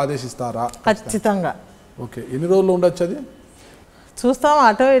దర్యాప్తుకు ఆదేశిస్తారా? ఖచ్చితంగా. ఓకే, ఎన్ని రోజులు ఉండొచ్చు అది చూస్తాం.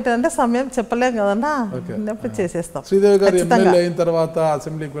 అటో ఇటు అంటే సమయం చెప్పలేం కదన్నా, చేసేస్తాం. శ్రీదేవి గారు ఎమ్మెల్యే అయిన తర్వాత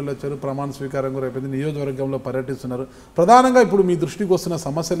అసెంబ్లీకి వెళ్ళొచ్చారు, ప్రమాణ స్వీకారం కూడా అయిపోయింది, నియోజకవర్గంలో పర్యటిస్తున్నారు. ప్రధానంగా ఇప్పుడు మీ దృష్టికి వస్తున్న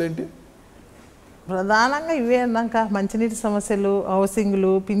సమస్యలు ఏంటి? ప్రధానంగా ఇవే అన్నాక మంచినీటి సమస్యలు,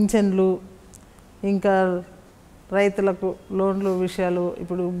 హౌసింగ్లు, పింఛన్లు, ఇంకా రైతులకు లోన్లు విషయాలు.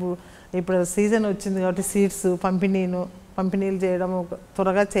 ఇప్పుడు సీజన్ వచ్చింది కాబట్టి సీడ్స్ పంపిణీలు చేయడం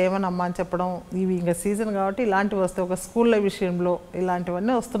త్వరగా చేయమని అమ్మ అని చెప్పడం, ఇవి ఇంకా సీజన్ కాబట్టి ఇలాంటివి వస్తాయి. ఒక స్కూళ్ళ విషయంలో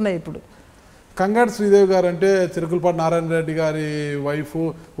ఇలాంటివన్నీ వస్తున్నాయి. ఇప్పుడు కంగాటి శ్రీదేవి గారు అంటే చిరుకులపాటి నారాయణ రెడ్డి గారి వైఫ్,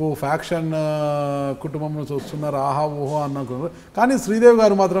 ఫ్యాక్షన్ కుటుంబం నుంచి వస్తున్నారు, ఆహా ఊహో అన్నారు. కానీ శ్రీదేవి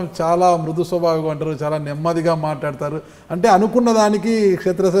గారు మాత్రం చాలా మృదు స్వభావిగా ఉంటారు, చాలా నెమ్మదిగా మాట్లాడతారు. అంటే అనుకున్న దానికి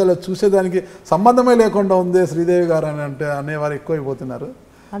క్షేత్రస్థాయిలో చూసేదానికి సంబంధమే లేకుండా ఉంది శ్రీదేవి గారు అని అనేవారు ఎక్కువైపోతున్నారు.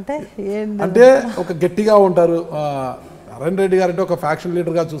 అంటే అంటే ఒక గట్టిగా ఉంటారు, నారాయణ రెడ్డి గారు అంటే ఒక ఫ్యాక్షన్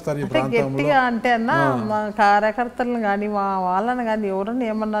లీడర్గా చూస్తారు ఈ ప్రాంతంలో. గట్టిగా అంటే అన్న మా కార్యకర్తలను కానీ మా వాళ్ళని కానీ ఎవరన్నా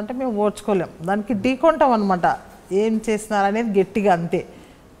ఏమన్నా అంటే మేము ఓర్చుకోలేం, దానికి ఢీకొంటాం అనమాట. ఏం చేస్తున్నారు అనేది గట్టిగా, అంతే.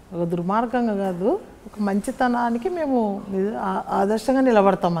 ఒక దుర్మార్గంగా కాదు, ఒక మంచితనానికి మేము ఆదర్శంగా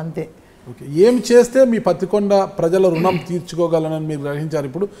నిలబడతాం, అంతే. ఓకే, ఏం చేస్తే మీ పత్తికొండ ప్రజల రుణం తీర్చుకోగలనని మీరు గ్రహించారు?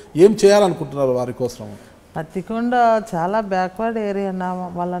 ఇప్పుడు ఏం చేయాలనుకుంటున్నారు వారి కోసం? పత్తికొండ చాలా బ్యాక్వర్డ్ ఏరియా అన్న,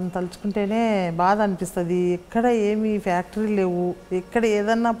 వాళ్ళని తలుచుకుంటేనే బాధ అనిపిస్తుంది. ఎక్కడ ఏమి ఫ్యాక్టరీ లేవు, ఎక్కడ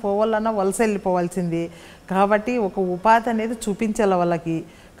ఏదన్నా పోవాలన్నా వలస వెళ్ళిపోవాల్సింది. కాబట్టి ఒక ఉపాధి అనేది చూపించాలి వాళ్ళకి.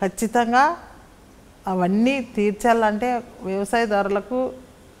 ఖచ్చితంగా అవన్నీ తీర్చాలంటే వ్యవసాయదారులకు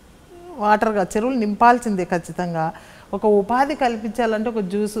వాటర్గా చెరువులు నింపాల్సిందే. ఖచ్చితంగా ఒక ఉపాధి కల్పించాలంటే ఒక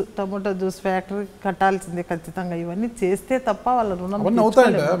టమోటా జ్యూస్ ఫ్యాక్టరీ కట్టాల్సిందే ఖచ్చితంగా. ఇవన్నీ చేస్తే తప్ప వాళ్ళ రుణం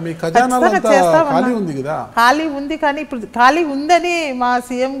ఖాళీ ఉంది. కానీ ఇప్పుడు ఖాళీ ఉందని మా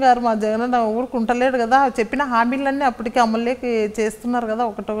సీఎం గారు మా జగన్ ఊరుకుంటలేడు కదా. చెప్పిన హామీలన్నీ అప్పటికి అమలులోకి చేస్తున్నారు కదా.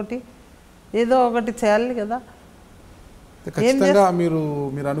 ఒకటొకటి ఏదో ఒకటి చేయాలి కదా. ఖచ్చితంగా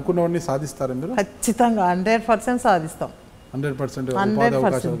మీరు అనుకున్నవన్నీ సాధిస్తారా? మీరు ఖచ్చితంగా 100% సాధిస్తాం. 100%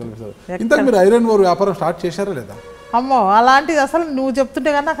 ఇంతకు మీరు ఐరన్ ఓర్ వ్యాపారం స్టార్ట్ చేశారా లేదా? అమ్మో, అలాంటిది అసలు నువ్వు చెప్తుంటే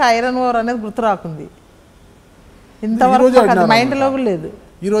కానీ నాకు ఐరన్ ఓర్ అనేది గుర్తు రాకుంది. ఇంతవరకు మైండ్లో లేదు.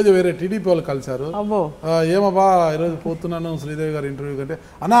 ఈరోజు వేరే టీడీపీ వాళ్ళు కలిశారు. అబ్బో, ఏమబ్బా ఈరోజు పోతున్నాను శ్రీదేవి గారి ఇంటర్వ్యూ కంటే,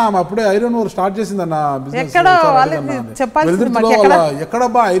 అన్నా అప్పుడే ఐరన్ ఓర్ స్టార్ట్ చేసింది అన్న బిజినెస్.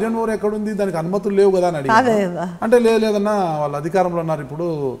 ఎక్కడబ్బా ఐరన్ ఓర్ ఎక్కడుంది, దానికి అనుమతులు లేవు కదా అని అడిగారు. అంటే లేదన్నా వాళ్ళ అధికారంలో ఉన్నారు ఇప్పుడు,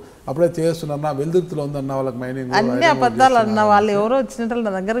 అప్పుడే చేస్తున్నా, వెల్దుర్తిలో ఉందన్న వాళ్ళకి మైనింగ్. అన్ని అబద్ధాలు అన్న. వాళ్ళు ఎవరో వచ్చినట్టు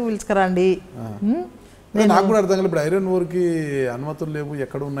నా దగ్గరకు పిలుచుకురండి. నాకు కూడా అర్థం కాదు, ఇప్పుడు ఐరన్ ఓర్కి అనుమతులు లేవు,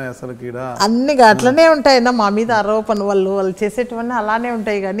 ఎక్కడ ఉన్నాయి అసలు? అన్ని అట్లనే ఉంటాయన్నా మా మీద ఆరోపణ. వాళ్ళు చేసేటివన్నీ అలానే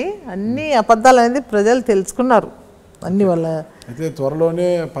ఉంటాయి. కానీ అన్ని అబద్ధాలు అనేది ప్రజలు తెలుసుకున్నారు అన్ని వాళ్ళ. అయితే త్వరలోనే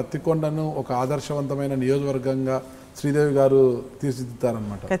పత్తికొండను ఒక ఆదర్శవంతమైన నియోజకవర్గంగా శ్రీదేవి గారు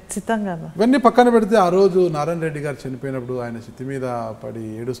తీర్చిదిద్దారనమాట. ఖచ్చితంగా. ఇవన్నీ పక్కన పెడితే ఆ రోజు నారాయణ రెడ్డి గారు చనిపోయినప్పుడు ఆయన చిత్తి మీద పడి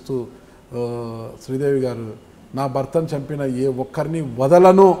ఏడుస్తూ శ్రీదేవి గారు నా భర్తను చంపిన ఏ ఒక్కరిని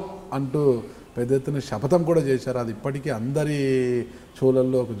వదలను అంటూ పెద్ద ఎత్తున శపథం కూడా చేశారు. అది ఇప్పటికీ అందరి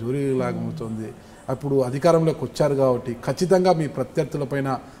షోలల్లో ఒక జ్యూరీలాగా ఉంటుంది. అప్పుడు అధికారంలోకి వచ్చారు కాబట్టి ఖచ్చితంగా మీ ప్రత్యర్థులపైన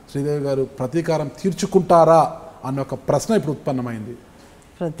శ్రీదేవి గారు ప్రతీకారం తీర్చుకుంటారా అన్న ఒక ప్రశ్న ఇప్పుడు ఉత్పన్నమైంది.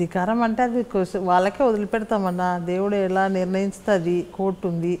 ప్రతీకారం అంటే అది వాళ్ళకే వదిలిపెడతామన్నా. దేవుడు ఎలా నిర్ణయిస్తే అది కోర్టు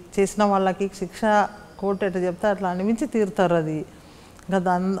ఉంది. చేసిన వాళ్ళకి శిక్ష కోర్టు ఎట్లా చెప్తే అట్లా అనిపించి తీరుతారు. అది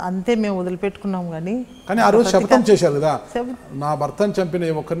కదా, అంతే. మేము వదిలిపెట్టుకున్నాం. కానీ ఆ రోజు శబ్దం చేశారు కదా, నా భర్తను చంపిన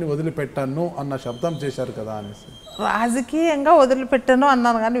ఏ ఒక్కరిని వదిలిపెట్టాను అన్న శబ్దం చేశారు కదా అనేసి. రాజకీయంగా వదిలిపెట్టాను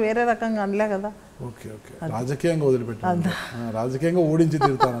అన్నాను కానీ వేరే రకంగా అనలే కదా. ఓకే, రాజకీయంగా వదిలిపెట్టాను, రాజకీయంగా ఓడించి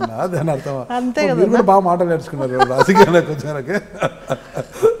తిరుగుతానన్నా దాని అర్థం. అంతే కదా. మీరు కూడా బాగా మాటలు నేర్చుకున్నారు రాజకీయాలకు వచ్చారకే.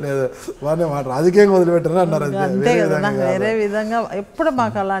 లేదు బాగానే రాజకీయంగా వదిలిపెట్టాను అన్నారు. అంతే కదా, వేరే విధంగా ఎప్పుడు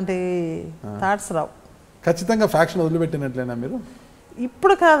మాకు అలాంటి థాట్స్ రావు. ఖచ్చితంగా ఫ్యాక్షన్ వదిలిపెట్టినట్లేనా మీరు?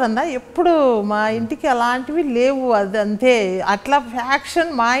 ఇప్పుడు కాదన్నా, ఎప్పుడు మా ఇంటికి అలాంటివి లేవు. అది అంతే. అట్లా ఫ్యాక్షన్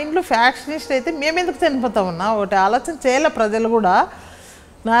మా ఇంట్లో ఫ్యాక్షనిస్ట్ అయితే మేమెందుకు చనిపోతామన్నా? ఒకటి ఆలోచన చేయలే ప్రజలు కూడా.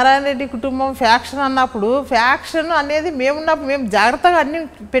 నారాయణ రెడ్డి కుటుంబం ఫ్యాక్షన్ అన్నప్పుడు ఫ్యాక్షన్ అనేది మేమున్నప్పుడు మేము జాగ్రత్తగా అన్నీ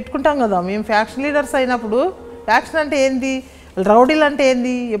పెట్టుకుంటాం కదా. మేము ఫ్యాక్షన్ లీడర్స్ అయినప్పుడు ఫ్యాక్షన్ అంటే ఏంది, రౌడీలు అంటే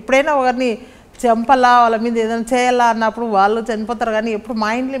ఏంది, ఎప్పుడైనా ఒకరిని చంపలా వాళ్ళ మీద ఏదైనా చేయాలా అన్నప్పుడు వాళ్ళు చనిపోతారు. కానీ ఎప్పుడు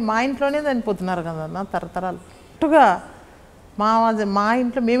మా ఇంట్లోనే చనిపోతున్నారు కదన్నా తరతరాలు. అట్టుగా మా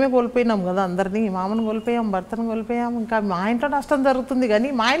ఇంట్లో మేమే కోల్పోయినాం కదా అందరినీ. మామను కోల్పోయాం, భర్తను కోల్పోయాం, ఇంకా మా ఇంట్లో నష్టం జరుగుతుంది. కానీ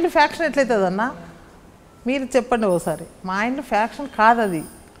మా ఇంట్లో ఫ్యాక్షన్ ఎట్లయితుందన్నా మీరు చెప్పండి ఒకసారి. మా ఇంట్లో ఫ్యాక్షన్ కాదు అది.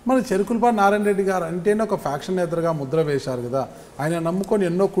 మరి చెరుకులపాడు నారాయణ రెడ్డి గారు అంటేనే ఒక ఫ్యాక్షన్ నేతగా ముద్ర వేశారు కదా. ఆయన నమ్ముకొని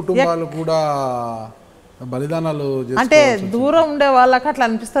ఎన్నో కుటుంబాలు కూడా బలిదానాలు అంటే దూరం ఉండే వాళ్ళకి అట్లా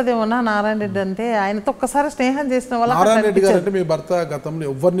అనిపిస్తుందేమోనా నారాయణ రెడ్డి అంటే. ఆయనతో ఒక్కసారి స్నేహం చేసిన వాళ్ళకి. నారాయణ రెడ్డి గారు అంటే మీ భర్త గతంలో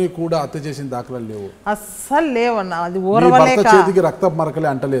ఎవరిని కూడా హత్య చేసిన దాఖలాలు లేవు? అస్సలు లేవన్నా. అది ఓర్వలేక చేతికి రక్త మరకలే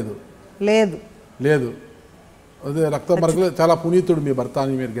అంటలేదు? లేదు. అదే రక్త మరకలే. చాలా పునీతుడు మీ భర్త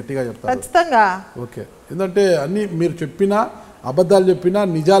అని మీరు గట్టిగా చెప్తారు. ఖచ్చితంగా. ఓకే, ఎందుకంటే అన్ని మీరు చెప్పినా అబద్ధాలు చెప్పినా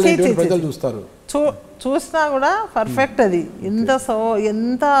నిజాలు ఏంటో ప్రజలు చూస్తారు. చూసినా కూడా పర్ఫెక్ట్. అది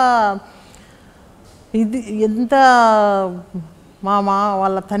ఎంత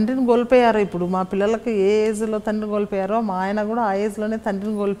వాళ్ళ తండ్రిని కోల్పోయారు. ఇప్పుడు మా పిల్లలకి ఏ ఏజ్లో తండ్రిని కోల్పోయారో మా ఆయన కూడా ఆ ఏజ్లోనే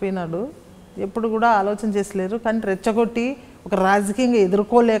తండ్రిని కోల్పోయినాడు. ఎప్పుడు కూడా ఆలోచన చేసలేరు. కానీ రెచ్చగొట్టి ఒక రాజకీయంగా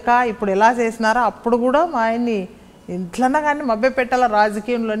ఎదుర్కోలేక ఇప్పుడు ఎలా చేసినారో అప్పుడు కూడా మా ఆయన్ని ఇంట్లన్నా కానీ మభ్య పెట్టాల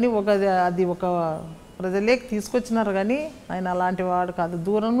రాజకీయంలోని అది ఒక ప్రజలేకి తీసుకొచ్చినారు. కానీ ఆయన అలాంటి వాడు కాదు.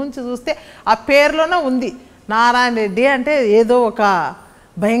 దూరం నుంచి చూస్తే ఆ పేరులోనే ఉంది నారాయణ రెడ్డి అంటే ఏదో ఒక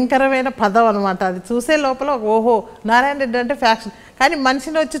భయంకరమైన పదం అనమాట. అది చూసే లోపల ఓహో నారాయణ రెడ్డి అంటే ఫ్యాక్షన్. కానీ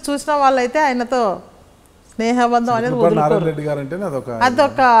మనిషిని వచ్చి చూసిన వాళ్ళైతే ఆయనతో స్నేహబంధం అనేది నారాయణ రెడ్డి గారు అంటే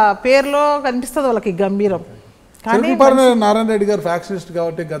అదొక పేరులో కనిపిస్తుంది వాళ్ళకి గంభీరం. కానీ నారాయణ రెడ్డి గారు ఫ్యాక్షనిస్ట్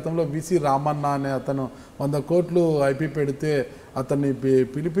కాబట్టి గతంలో విసి రామన్న అనే అతను 100 కోట్లు ఐపీ పెడితే అతన్ని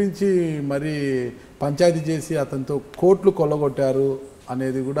పిలిపించి మరి పంచాయతీ చేసి అతనితో కోట్లు కొల్లగొట్టారు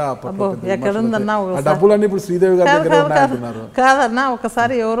అనేది కూడా ఎక్కడుందన్నా డబ్బులన్నీ ఇప్పుడు శ్రీదేవి గారి దగ్గర ఉన్నాయంటున్నారు. కాదన్నా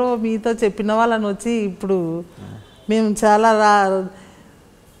ఒకసారి ఎవరో మీతో చెప్పిన వాళ్ళని వచ్చి ఇప్పుడు మేము చాలా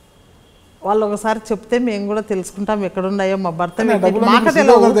వాళ్ళు ఒకసారి చెప్తే మేము కూడా తెలుసుకుంటాం ఎక్కడున్నాయో. మా భర్త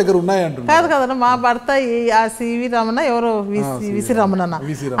కాదు కదన్నా, మా భర్త ఆ సివి రమణ ఎవరో విసి రమణ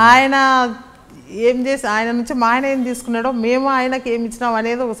ఆయన ఏం చేసి ఆయన నుంచి మా ఆయన ఏం తీసుకున్నాడో మేము ఆయనకి ఏమి ఇచ్చినాం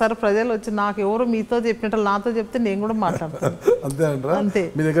అనేది ఒకసారి ప్రజలు వచ్చి నాకు ఎవరు మీతో చెప్పినట్టు నాతో చెప్తే నేను కూడా మాట్లాడతాను. అంతే అంటారా? అంతే.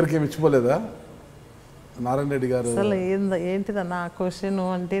 మీ దగ్గరికి ఏమి ఇచ్చిపోలేదా నారాయణ రెడ్డి గారు? అసలు ఏంటిదన్న ఆ క్వశ్చన్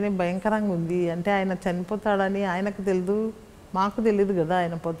అంటేనే భయంకరంగా ఉంది. అంటే ఆయన చనిపోతాడని ఆయనకు తెలియదు, మాకు తెలియదు కదా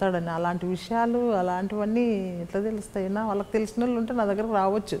ఆయన పోతాడని. అలాంటి విషయాలు అలాంటివన్నీ ఎట్లా తెలుస్తాయినా? వాళ్ళకి తెలిసిన వాళ్ళు ఉంటే నా దగ్గరకు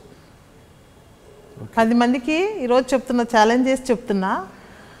రావచ్చు. 10 మందికి ఈరోజు చెప్తున్నా, ఛాలెంజ్ చేసి చెప్తున్నా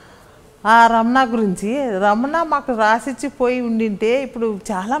ఆ రమణ గురించి. రమణ మాకు రాసిచ్చి పోయి ఉండింటే ఇప్పుడు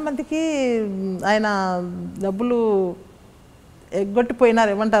చాలామందికి ఆయన డబ్బులు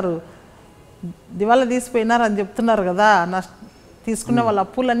ఎగ్గొట్టిపోయినారు, ఏమంటారు దివాళా తీసిపోయినారు అని చెప్తున్నారు కదా. తీసుకునే వాళ్ళ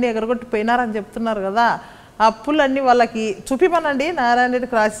అప్పులన్నీ ఎగరగొట్టిపోయినారని చెప్తున్నారు కదా. ఆ అప్పులన్నీ వాళ్ళకి చూపిమనండి, నారాయణ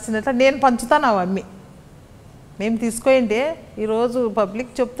రెడ్డికి రాసిచ్చినట్ల నేను పంచుతాను అవన్నీ. మేము తీసుకోయింటే ఈరోజు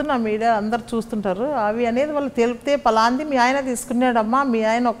పబ్లిక్ చెప్తున్నా, మీడియా అందరు చూస్తుంటారు, అవి అనేది వాళ్ళు తెలిపితే పలాంది మీ ఆయన తీసుకున్నాడమ్మా, మీ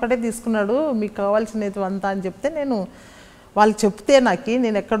ఆయన ఒక్కటే తీసుకున్నాడు, మీకు కావాల్సినది అంతా అని చెప్తే నేను వాళ్ళు చెప్తే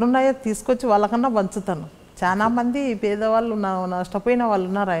నేను ఎక్కడున్నాయో తీసుకొచ్చి వాళ్ళకన్నా పంచుతాను. చాలామంది పేదవాళ్ళు నష్టపోయిన వాళ్ళు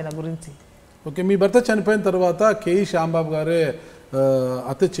ఉన్నారు ఆయన గురించి. ఓకే, మీ భర్త చనిపోయిన తర్వాత కేఈ శ్యాంబాబు గారే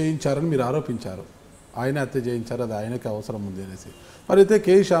హత్య చేయించారని మీరు ఆరోపించారు. ఆయన హత్య చేయించారు, అది ఆయనకి అవసరం ఉంది అనేసి. మరి అయితే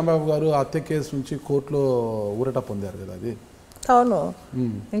కేఈ శ్యాంబాబు గారు హత్య కేసు నుంచి కోర్టులో ఊరట పొందారు కదా. అది అవును,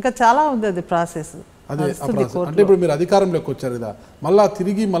 ఇంకా చాలా ఉంది అది ప్రాసెస్. అదే అంటే ఇప్పుడు మీరు అధికారంలోకి వచ్చారు కదా, మళ్ళీ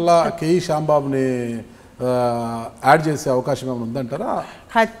తిరిగి కేఈ శ్యాంబాబుని యాడ్ చేసే అవకాశం ఏమైనా ఉందంటారా?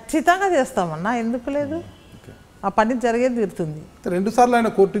 ఖచ్చితంగా చేస్తామన్నా, ఎందుకు లేదు. ఆ పని జరిగేది తీరుతుంది. 2 సార్లు ఆయన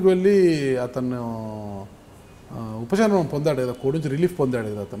కోర్టుకు వెళ్ళి అతను ఉపశమనం పొందాడు కదా, కోర్టు నుంచి రిలీఫ్ పొందాడు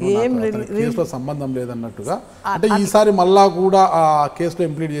కదా అతను, కేసులో సంబంధం లేదన్నట్టుగా. అంటే ఈసారి మళ్ళా కూడా ఆ కేసులో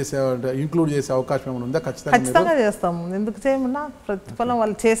ఇంక్లూడ్ చేసే అవకాశం ఏమైనా ఉందా? ఖచ్చితంగా చేస్తాము, ఎందుకు చేయమన్నా. ప్రతిఫలం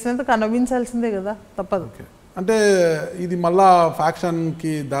వాళ్ళు చేసినందుకు అనుభవించాల్సిందే కదా, తప్పదు. అంటే ఇది మళ్ళా ఫ్యాక్షన్ కి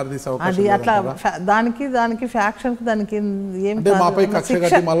దారితీసే అవకాశం అట్లా దానికి ఫ్యాక్షన్ కి దానికి ఏం మాపై కక్ష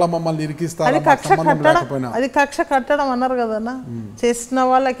కట్టి మళ్ళా మమ్మల్ని ఇరికిస్తారు, అది కక్ష కట్టడం అన్నారు కదన్నా. చేసిన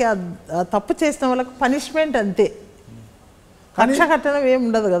వాళ్ళకి తప్పు చేసిన వాళ్ళకి పనిష్మెంట్ అంతే, కక్ష కట్టడం ఏమి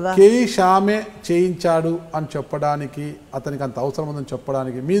ఉండదు కదా. కేఈ శ్యామే చేయించాడు అని చెప్పడానికి, అతనికి అంత అవసరం ఉందని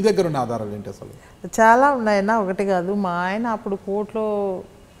చెప్పడానికి మీ దగ్గర ఉన్న ఆధారాలు ఏంటి? అసలు చాలా ఉన్నాయన్నా, ఒకటి కాదు. మా ఆయన అప్పుడు కోర్టులో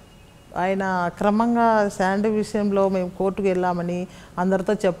ఆయన క్రమంగా శాండ్ విషయంలో మేము కోర్టుకు వెళ్ళామని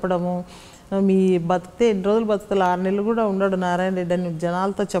అందరితో చెప్పడము, మీ బతికితే 2 రోజులు బతుకులు 6 నెలలు కూడా ఉన్నాడు నారాయణ రెడ్డి అని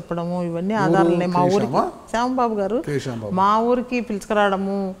జనాలతో చెప్పడము, ఇవన్నీ ఆధారాలే. మా ఊరికి శ్యాంబాబు గారు మా ఊరికి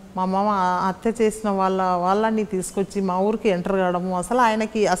పిలుచుకురావడము, మా మామ హత్య చేసిన వాళ్ళని తీసుకొచ్చి మా ఊరికి ఎంటర్ కావడము. అసలు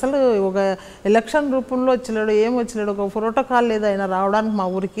ఆయనకి అసలు ఒక ఎలక్షన్ రూపంలో వచ్చినాడు, ఏం వచ్చినాడు, ఒక ప్రోటోకాల్ లేదు ఆయన రావడానికి మా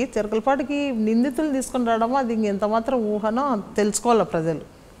ఊరికి. చెరుకులపాటికి నిందితులు తీసుకొని రావడము, అది ఇంకెంత మాత్రం ఊహనో తెలుసుకోవాలి ప్రజలు.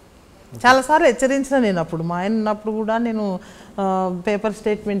 చాలాసార్లు హెచ్చరించిన నేను అప్పుడు, మా ఆయన ఉన్నప్పుడు కూడా నేను పేపర్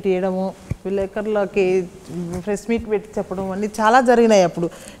స్టేట్మెంట్ ఇవ్వడము, విలేకరులకి ప్రెస్ మీట్ పెట్టి చెప్పడం అన్నీ చాలా జరిగినాయి. అప్పుడు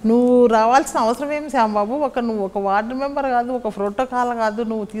నువ్వు రావాల్సిన అవసరం ఏమి శ్యాంబాబు, నువ్వు ఒక వార్డు మెంబర్ కాదు, ఒక ప్రోటోకాల్ కాదు,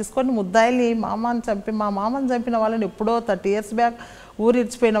 నువ్వు తీసుకొని ముద్దాయిల్ని మా మామని చంపిన వాళ్ళని ఎప్పుడో 30 years బ్యాక్ ఊరు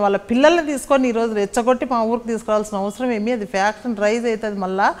ఇచ్చిపోయిన వాళ్ళ పిల్లల్ని తీసుకొని ఈరోజు రెచ్చగొట్టి మా ఊరికి తీసుకురావాల్సిన అవసరం ఏమి? అది ఫ్యాక్షన్ రైజ్ అవుతుంది.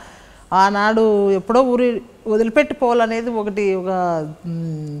 మళ్ళీ ఆనాడు ఎప్పుడో ఊరి వదిలిపెట్టి పోవాలనేది ఒకటి, ఒక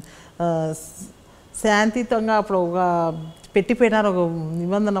శాంతియుతంగా అప్పుడు ఒక పెట్టిపోయినారు ఒక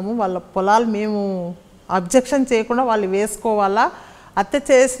నిబంధనము. వాళ్ళ పొలాలు మేము అబ్జెక్షన్ చేయకుండా వాళ్ళు వేసుకోవాలా, హత్య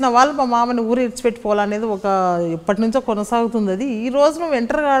చేసిన వాళ్ళు మా మామని ఊరు ఇడిచిపెట్టిపోవాలనేది ఒక ఎప్పటి నుంచో కొనసాగుతుంది. అది ఈ రోజు నువ్వు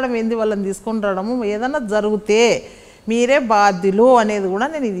ఎంటర్ కావడం ఏంది, వాళ్ళని తీసుకొని రావడము, ఏదన్నా జరిగితే మీరే బాధ్యులు అనేది కూడా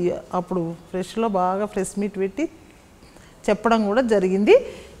నేను ఇది అప్పుడు ఫ్రెష్లో బాగా ప్రెస్ మీట్ పెట్టి చెప్పడం కూడా జరిగింది.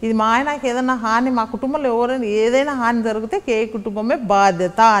 ఇది మా ఆయనకి ఏదైనా హాని, మా కుటుంబంలో ఎవరైనా ఏదైనా హాని జరిగితే కేఈ కుటుంబమే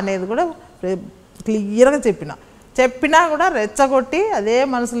బాధ్యత అనేది కూడా క్లియర్గా చెప్పినా కూడా రెచ్చగొట్టి అదే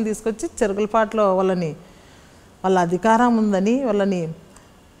మనుషులు తీసుకొచ్చి చెరుకులపాటులో వాళ్ళ అధికారం ఉందని వాళ్ళని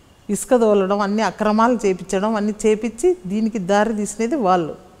ఇసుక తోలడం, అన్ని అక్రమాలు చేపించడం, అన్నీ చేపించి దీనికి దారి తీసినది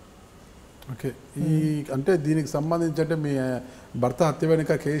వాళ్ళు. ఓకే, అంటే దీనికి సంబంధించి అంటే మీ భర్త హత్య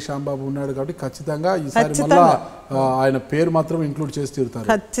వెనుక కే శ్యాంబాబు ఉన్నాడు కాబట్టి ఖచ్చితంగా ఈసారి మళ్ళా ఆయన పేరు మాత్రం ఇంక్లూడ్ చేసి తీరుతారు.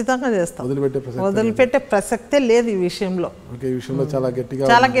 ఖచ్చితంగా చేస్తాం. వదిలిపెట్టే ప్రసక్తే లేదు ఈ విషయంలో. ఓకే, ఈ విషయంలో చాలా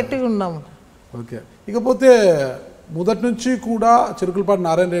గట్టిగా ఉన్నాము. ఓకే, ఇకపోతే మొదటి నుంచి కూడా చెరుకులపాటి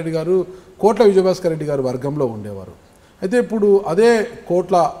నారాయణ రెడ్డి గారు కోట్ల విజయభాస్కర్ రెడ్డి గారు వర్గంలో ఉండేవారు. అయితే ఇప్పుడు అదే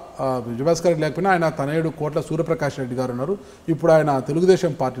కోట్ల విజయభాస్కర్ రెడ్డి లేకపోయినా ఆయన తనయుడు కోట్ల సూర్యప్రకాష్ రెడ్డి గారు ఉన్నారు. ఇప్పుడు ఆయన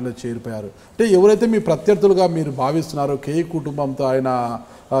తెలుగుదేశం పార్టీలో చేరిపోయారు. అంటే ఎవరైతే మీ ప్రత్యర్థులుగా మీరు భావిస్తున్నారో కేఈ కుటుంబంతో ఆయన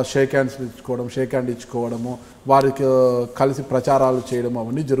షేక్ హ్యాండ్ ఇచ్చుకోవడము, వారికి కలిసి ప్రచారాలు చేయడం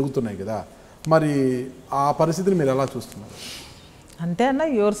అవన్నీ జరుగుతున్నాయి కదా, మరి ఆ పరిస్థితిని మీరు ఎలా చూస్తున్నారు? అంటే అన్న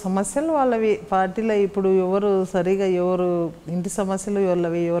ఎవరు సమస్యలు వాళ్ళవి పార్టీలో. ఇప్పుడు ఎవరు సరిగా ఎవరు ఇంటి సమస్యలు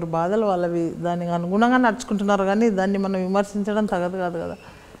వాళ్ళవి, ఎవరు బాధలు వాళ్ళవి, దానికి అనుగుణంగా నడుచుకుంటున్నారు. కానీ దాన్ని మనం విమర్శించడం తగదు కాదు కదా.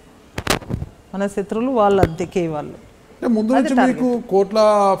 మన శత్రువులు వాళ్ళు అంతకే వాళ్ళు. ముందు నుంచి మీకు కోట్ల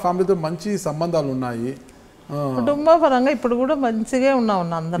ఫ్యామిలీతో మంచి సంబంధాలు ఉన్నాయి. కుటుంబ పరంగా ఇప్పుడు కూడా మంచిగా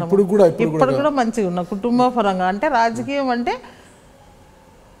ఉన్నాం అందరం. ఇప్పుడు కూడా మంచిగా ఉన్నాం కుటుంబ పరంగా. అంటే రాజకీయం అంటే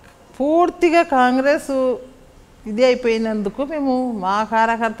పూర్తిగా కాంగ్రెస్ ఇది అయిపోయినందుకు మేము మా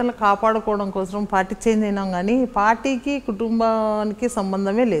కార్యకర్తలు కాపాడుకోవడం కోసం పార్టీ చేంజ్ అయినాం. కానీ పార్టీకి కుటుంబానికి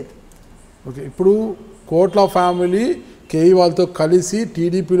సంబంధమే లేదు. ఓకే, ఇప్పుడు కోట్ల ఫ్యామిలీ కేఈ వాళ్ళతో కలిసి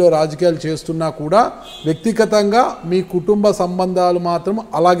టీడీపీలో రాజకీయాలు చేస్తున్నా కూడా వ్యక్తిగతంగా మీ కుటుంబ సంబంధాలు మాత్రం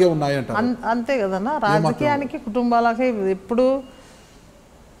అలాగే ఉన్నాయంట. అంతే కదన్నా, రాజకీయానికి కుటుంబాలకి ఎప్పుడు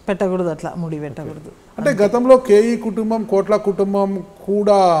పెట్టకూడదు, అట్లా ముడి పెట్టకూడదు. అంటే గతంలో కేఈ కుటుంబం కోట్ల కుటుంబం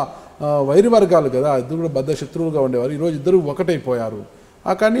కూడా వైరి వర్గాలు కదా, ఇద్దరు కూడా బద్ద శత్రువులుగా ఉండేవారు. ఈరోజు ఇద్దరు ఒకటైపోయారు.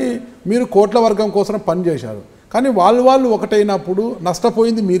 కానీ మీరు కోట్ల వర్గం కోసం పనిచేశారు. కానీ వాళ్ళు ఒకటైనప్పుడు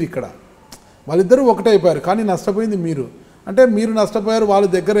నష్టపోయింది మీరు. ఇక్కడ వాళ్ళిద్దరూ ఒకటైపోయారు కానీ నష్టపోయింది మీరు. అంటే మీరు నష్టపోయారు, వాళ్ళు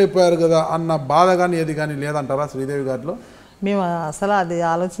దగ్గర అయిపోయారు కదా అన్న బాధ కానీ ఏది కానీ లేదంటారా శ్రీదేవి గారిలో? మేము అసలు అది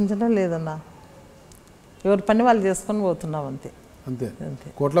ఆలోచించడం లేదన్నా. ఎవరి పని వాళ్ళు చేసుకొని పోతున్నాం అంతే. అంతే.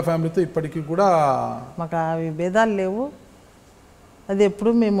 కోట్ల ఫ్యామిలీతో ఇప్పటికీ కూడా మాకు అవి భేదాలు లేవు. అది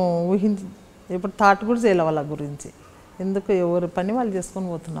ఎప్పుడు మేము ఎప్పుడు థాట్ కూడా చేయాలి వాళ్ళ గురించి. ఎందుకు ఎవరి పని వాళ్ళు చేసుకొని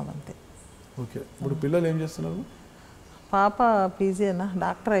పోతున్నాం అంతే. ఓకే, ఇప్పుడు పిల్లలు ఏం చేస్తున్నారు? పాప పీజీ అన్న,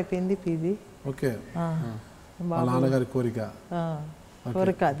 డాక్టర్ అయిపోయింది పీజీ. ఓకే, నాన్నగారి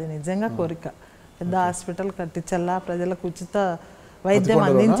కోరిక అది నిజంగా కోరిక. పెద్ద హాస్పిటల్ కట్టించాలా, ప్రజలకు ఉచిత వైద్యం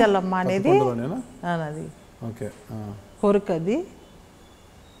అందించాలమ్మా అనేది అది కోరిక. అది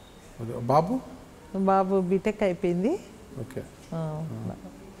బాబు బీటెక్ అయిపోయింది. ఓకే,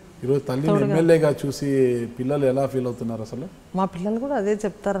 ఈరోజు తల్లిని ఎమ్మెల్యేగా చూసి పిల్లలు ఎలా ఫీల్ అవుతున్నారు అసలు? మా పిల్లలు కూడా అదే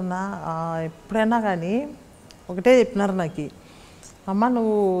చెప్తారన్నా. ఎప్పుడైనా కానీ ఒకటే చెప్పినారు నాకు, అమ్మ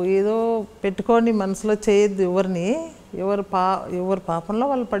నువ్వు ఏదో పెట్టుకొని మనసులో చేయొద్దు ఎవరిని, ఎవరి పాపంలో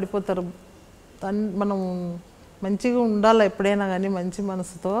వాళ్ళు పడిపోతారు. మనం మంచిగా ఉండాలి ఎప్పుడైనా కానీ, మంచి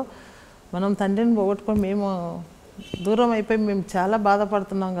మనసుతో. మనం తండ్రిని పోగొట్టుకొని మేము దూరం అయిపోయి మేము చాలా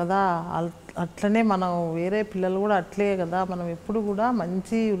బాధపడుతున్నాం కదా. అట్లనే మనం వేరే పిల్లలు కూడా అట్లే కదా. మనం ఎప్పుడు కూడా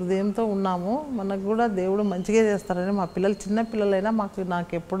మంచి హృదయంతో ఉన్నాము, మనకు కూడా దేవుడు మంచిగా చేస్తారని మా పిల్లలు చిన్న పిల్లలైనా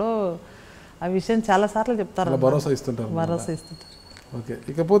నాకు ఎప్పుడో ఆ విషయం చాలాసార్లు చెప్తారు, భరోసా ఇస్తుంటారు. ఓకే,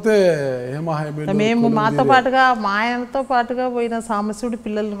 ఇకపోతే మేము మాతో పాటుగా మా ఆయనతో పాటుగా పోయిన సామస్యుడి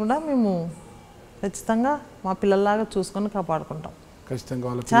పిల్లల్ని కూడా మేము ఖచ్చితంగా మా పిల్లల్లాగా చూసుకొని కాపాడుకుంటాం.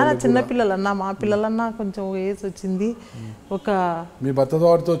 చాలా చిన్న పిల్లలన్నా, మా పిల్లలన్నా కొంచెం ఏజ్ వచ్చింది. ఒక మీ భర్తతో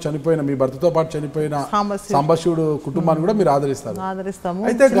పాటు చనిపోయిన సాంబశివుడు కుటుంబాన్ని కూడా మీరు ఆదరిస్తాము.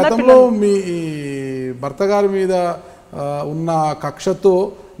 అయితే గతంలో మీ భర్త గారి మీద ఉన్న కక్షతో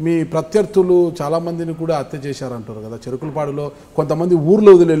మీ ప్రత్యర్థులు చాలామందిని కూడా హత్య చేశారంటారు కదా. చెరుకులపాడులో కొంతమంది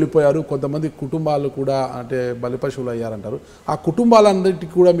ఊర్లో వదిలి వెళ్ళిపోయారు, కొంతమంది కుటుంబాలు కూడా అంటే బలిపశువులు అయ్యారంటారు. ఆ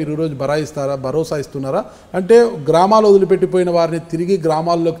కుటుంబాలన్నిటికీ కూడా మీరు ఈరోజు భరోసా ఇస్తున్నారా? అంటే గ్రామాలు వదిలిపెట్టిపోయిన వారిని తిరిగి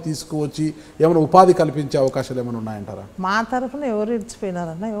గ్రామాల్లోకి తీసుకువచ్చి ఏమైనా ఉపాధి కల్పించే అవకాశాలు ఏమైనా ఉన్నాయంటారా? మా తరఫున ఎవరు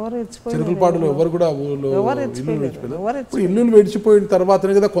ఇచ్చిపోయినారన్నా? చెరుకులపాడులో ఎవరు కూడా ఇల్లులు విడిచిపోయిన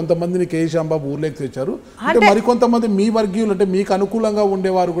తర్వాతనే కదా కొంతమందిని కేఈ శ్యాంబాబు ఊర్లోకి తెచ్చారు. అంటే మరికొంతమంది మీ వర్గీయులు అంటే మీకు అనుకూలంగా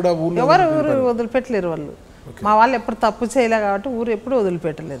ఉండేవారు కూడా ఎవరు ఊరు వదిలిపెట్టలేరు. మా వాళ్ళు ఎప్పుడు తప్పు చేయలే కాబట్టి ఊరు ఎప్పుడు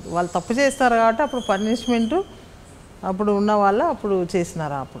వదిలిపెట్టలేదు. వాళ్ళు తప్పు చేస్తారు కాబట్టి అప్పుడు పనిష్మెంట్ అప్పుడు ఉన్న వాళ్ళు అప్పుడు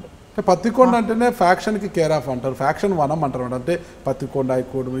చేసినారు. అప్పుడు పత్తికొండ అంటేనే ఫ్యాక్షన్కి కేర్ ఆఫ్ అంటారు, ఫ్యాక్షన్ వనం అంటారు. అంటే పత్తికొండ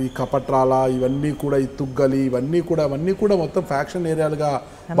ఈ కపట్రాల ఇవన్నీ కూడా ఈ తుగ్గలి ఇవన్నీ కూడా మొత్తం ఫ్యాక్షన్ ఏరియాలుగా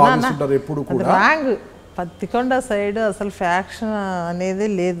భావిస్తుంటారు ఎప్పుడు కూడా. రాంగ్. పత్తికొండ సైడ్ అసలు ఫ్యాక్షన్ అనేది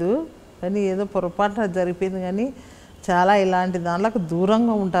లేదు, కానీ ఏదో పొరపాటున జరిగిపోయింది. కానీ చాలా ఇలాంటి దాంట్లకు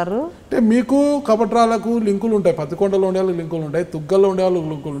దూరంగా ఉంటారు. అంటే మీకు కపట్రాలకు లింకులు ఉంటాయి, పత్తికొండలో ఉండే వాళ్ళకి లింకులు ఉంటాయి, తుగ్గల్లో ఉండే వాళ్ళకి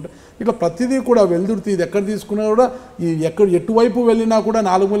లింకులు ఉంటాయి. ఇట్లా ప్రతిదీ కూడా వెళ్తురుతీ ఇది ఎక్కడ తీసుకున్నా కూడా ఎటువైపు వెళ్ళినా కూడా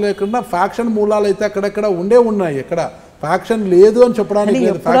 4 మూలలు ఎక్కడన్నా ఫ్యాక్షన్ మూలాలు అయితే అక్కడెక్కడ ఉన్నాయి. ఎక్కడ ఫ్యాక్షన్ లేదు అని చెప్పడానికి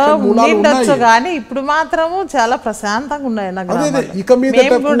లేదు, ఫ్యాక్షన్ మూలాలు ఉన్నాయి కానీ ఇప్పుడు మాత్రము చాలా ప్రశాంతంగా ఉన్నాయి నాకు. అదే ఇక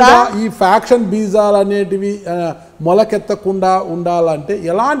మీద కూడా ఈ ఫ్యాక్షన్ బీజాలు అనేటివి మొలకెత్తకుండా ఉండాలంటే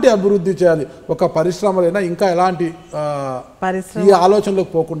ఎలాంటి అభివృద్ధి చేయాలి, ఒక పరిశ్రమలైనా ఇంకా ఎలాంటి ఈ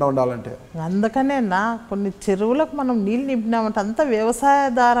ఆలోచనలోకి పోకుండా ఉండాలంటే? అందుకనే కొన్ని చెరువులకు మనం నీళ్ళు నింపినామంటే అంత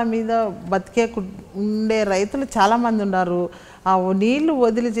వ్యవసాయదార మీద బతికే ఉండే రైతులు చాలామంది ఉన్నారు. ఆ నీళ్లు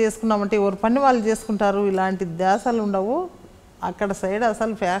వదిలి చేసుకున్నామంటే ఎవరు పని వాళ్ళు చేసుకుంటారు, ఇలాంటి దేశాలు ఉండవు. అక్కడ సైడ్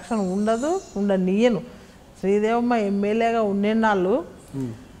అసలు ఫ్యాక్షన్ ఉండదు, ఉండనీయను. శ్రీదేవమ్మ ఎమ్మెల్యేగా ఉండేనాళ్ళు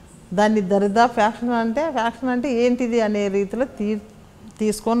దాన్ని దరిదా ఫ్యాక్షన్ అంటే ఏంటిది అనే రీతిలో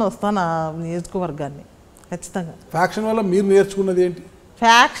తీసుకొని వస్తాను ఆ నియోజకవర్గాన్ని ఖచ్చితంగా. ఫ్యాక్షన్ వల్ల మీరు నేర్చుకున్నది ఏంటి?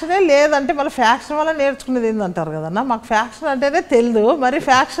 ఫ్యాక్షనే లేదంటే మళ్ళీ ఫ్యాక్షన్ వల్ల నేర్చుకునేది ఏంటంటారు కదన్నా. మాకు ఫ్యాక్షన్ అంటేనే తెలియదు, మరి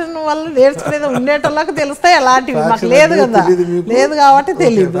ఫ్యాక్షన్ వల్ల నేర్చుకునేది ఉండేటోళ్ళకి తెలుస్తాయి. అలాంటివి మాకు లేదు కదా, లేదు కాబట్టి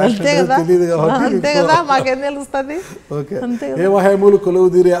తెలియదు. అంతే కదా, అంతే కదా, మాకేం తెలుస్తుంది. హేమహేములు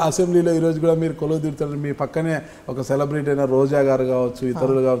కొలువుదీరే అసెంబ్లీలో ఈరోజు కూడా మీరు కొలువుదీరుతారు. మీ పక్కనే ఒక సెలబ్రిటీ అయిన రోజా గారు కావచ్చు,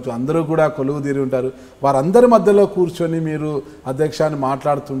 ఇతరులు కావచ్చు, అందరూ కూడా కొలువుదీరి ఉంటారు. వారందరి మధ్యలో కూర్చొని మీరు అధ్యక్షాన్ని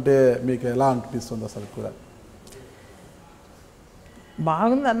మాట్లాడుతుంటే మీకు ఎలా అనిపిస్తుంది అసలు? కూడా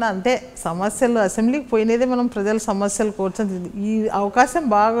బాగుందన్న. అంతే సమస్యలు అసెంబ్లీకి పోయినదే మనం ప్రజల సమస్యలు కూర్చొని ఈ అవకాశం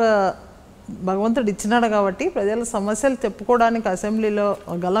బాగా భగవంతుడు ఇచ్చినాడు కాబట్టి ప్రజల సమస్యలు చెప్పుకోవడానికి, అసెంబ్లీలో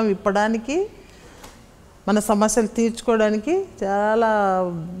గలం విప్పడానికి, మన సమస్యలు తీర్చుకోవడానికి చాలా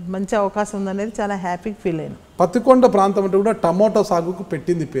మంచి అవకాశం ఉందనేది చాలా హ్యాపీగా ఫీల్ అయ్యాను. పత్తికొండ ప్రాంతం అంటే కూడా టమోటా సాగుకు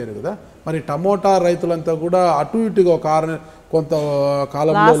పెట్టింది పేరు కదా. మరి టమోటా రైతులంతా కూడా అటు ఇటుగా కొంత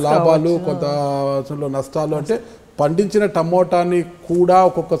కాలంలో లాభాలు, కొంత నష్టాలు, అంటే పండించిన టమోటాని కూడా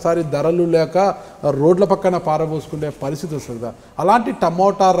ఒక్కొక్కసారి ధరలు లేక రోడ్ల పక్కన పారబోసుకునే పరిస్థితి వస్తుంది కదా. అలాంటి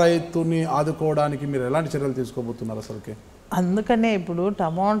టమోటా రైతుని ఆదుకోవడానికి మీరు ఎలాంటి చర్యలు తీసుకోబోతున్నారు అసలుకి? అందుకనే ఇప్పుడు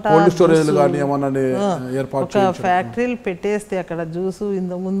టమోటా కోల్డ్ స్టోరేజ్ కానీ ఏమన్నా ఏర్పాటు, ఒక ఫ్యాక్టరీలు పెట్టేస్తే అక్కడ జ్యూసు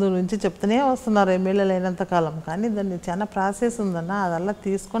ఇంత ముందు నుంచి చెప్తూనే వస్తున్నారు ఎమ్మెల్యేలు అయినంత కాలం. కానీ దాన్ని చాలా ప్రాసెస్ ఉందన్న, అదల్లా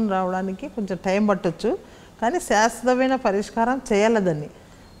తీసుకొని రావడానికి కొంచెం టైం పట్టొచ్చు. కానీ శాశ్వతమైన పరిష్కారం చేయాలి దాన్ని.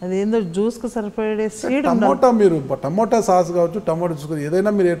 అదేందో జ్యూస్కి సరిపడే సీడ్ టమోటా, మీరు టమోటా సాస్ కావచ్చు, టమోటా జ్యూస్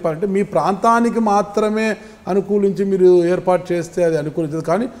ఏదైనా మీరు ఏర్పాటు అంటే మీ ప్రాంతానికి మాత్రమే అనుకూలించి మీరు ఏర్పాటు చేస్తే అది అనుకూలించదు.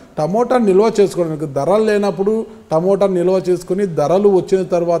 కానీ టమోటా నిల్వ చేసుకోవడానికి ధరలు లేనప్పుడు టమోటా నిల్వ చేసుకుని ధరలు వచ్చిన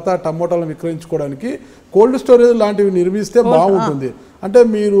తర్వాత టమోటాలను విక్రయించుకోవడానికి కోల్డ్ స్టోరేజ్ లాంటివి నిర్మిస్తే బాగుంటుంది. అంటే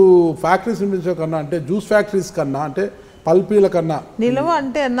మీరు ఫ్యాక్టరీస్ నిర్మించే కన్నా, అంటే జ్యూస్ ఫ్యాక్టరీస్ కన్నా, అంటే పల్పీల కన్నా నిల్వ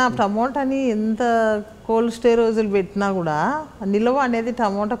అంటే అన్న టమోటాని ఎంత కోల్డ్ స్టోరేజ్లు పెట్టినా కూడా నిల్వ అనేది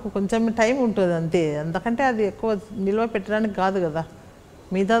టమోటాకు కొంచెం టైం ఉంటుంది అంతే. అందుకంటే అది ఎక్కువ నిల్వ పెట్టడానికి కాదు కదా,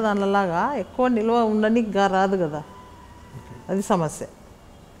 మిగతా దానిలాగా ఎక్కువ నిల్వ ఉండడానికి రాదు కదా, అది సమస్య.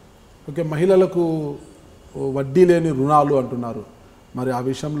 ఓకే, మహిళలకు వడ్డీ లేని రుణాలు అంటున్నారు, మరి ఆ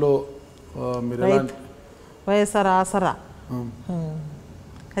విషయంలో మీరు వైఎస్ఆర్ ఆసరా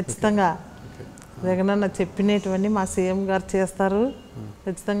ఖచ్చితంగా జగనన్న చెప్పినటువంటి మా సీఎం గారు చేస్తారు.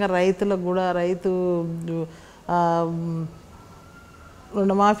 ఖచ్చితంగా రైతులకు కూడా రైతు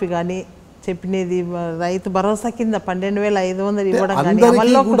రుణమాఫీ కానీ చెప్పినది, రైతు భరోసా కింద 12,500 ఇవ్వడం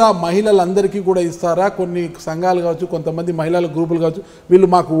కానీ కూడా మహిళలందరికీ కూడా ఇస్తారా? కొన్ని సంఘాలు కావచ్చు, కొంతమంది మహిళల గ్రూపులు కావచ్చు, వీళ్ళు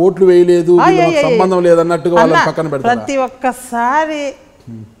మాకు ఓట్లు వేయలేదు, సంబంధం లేదన్నట్టుగా వాళ్ళని పక్కన పెడతారు. ప్రతి ఒక్కసారి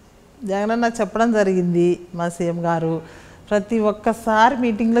జగనన్న చెప్పడం జరిగింది, మా సీఎం గారు ప్రతి ఒక్కసారి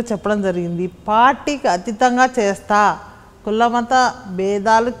మీటింగ్లో చెప్పడం జరిగింది, పార్టీకి అతీతంగా చేస్తా, కులమత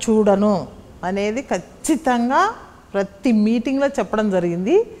భేదాలు చూడను అనేది ఖచ్చితంగా ప్రతి మీటింగ్లో చెప్పడం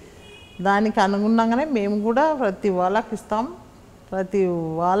జరిగింది. దానికి అనుగుణంగానే మేము కూడా ప్రతి వాళ్ళకి ఇస్తాం, ప్రతి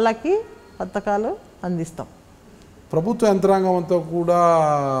వాళ్ళకి పథకాలు అందిస్తాం. ప్రభుత్వ యంత్రాంగం అంతా కూడా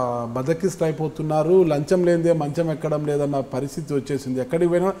బదకిస్ట్ అయిపోతున్నారు, లంచం లేనిదే మంచం ఎక్కడం లేదన్న పరిస్థితి వచ్చేసింది. ఎక్కడికి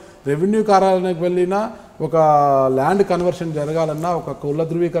పోయినా రెవెన్యూ కార్యాలయానికి వెళ్ళినా, ఒక ల్యాండ్ కన్వర్షన్ జరగాలన్నా, ఒక కుల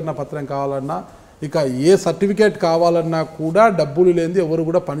ధృవీకరణ పత్రం కావాలన్నా, ఇక ఏ సర్టిఫికేట్ కావాలన్నా కూడా డబ్బులు లేనిది ఎవరు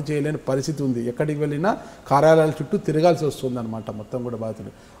కూడా పని చేయలేని పరిస్థితి ఉంది. ఎక్కడికి వెళ్ళినా కార్యాలయాల చుట్టూ తిరగాల్సి వస్తుంది అనమాట మొత్తం కూడా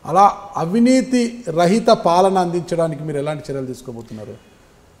బాధ్యతలు. అలా అవినీతి రహిత పాలన అందించడానికి మీరు ఎలాంటి చర్యలు తీసుకోబోతున్నారు?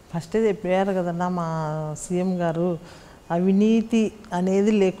 ఫస్టే చెప్పారు కదన్నా మా సీఎం గారు, అవినీతి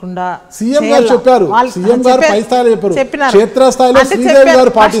అనేది లేకుండా సీఎం గారు చెప్పారు. సీఎం గారు పై స్థాయిలో చెప్పారు, క్షేత్రస్థాయిలో శ్రీదేవి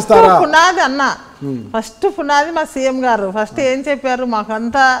గారు పాటిస్తారా? పునాది అన్న, ఫస్ట్ పునాది మా సీఎం గారు ఫస్ట్ ఏం చెప్పారు,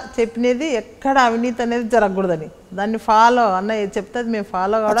 మాకంతా చెప్పినది ఎక్కడ అవినీతి అనేది జరగకూడదని, దాన్ని ఫాలో అన్న చెప్తే మేము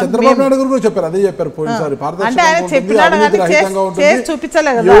ఫాలో కావడం. చంద్రబాబు నాయుడు గారు కూడా చెప్పారు, అదే చెప్పారు పోయినసారి. అంటే ఆయన చెప్పినాడు కానీ చేసి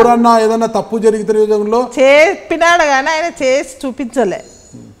చూపించలే కదా, ఎవరన్నా ఏదన్నా తప్పు జరిగితే చెప్పినాడు కానీ ఆయన చేసి చూపించలే.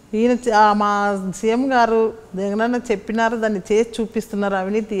 ఈయన మా సీఎం గారు జగనన్న చెప్పినారు, దాన్ని చేసి చూపిస్తున్నారు.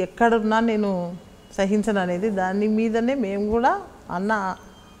 అవినీతి ఎక్కడున్నా నేను సహించను అనేది దాని మీదనే మేము కూడా అన్న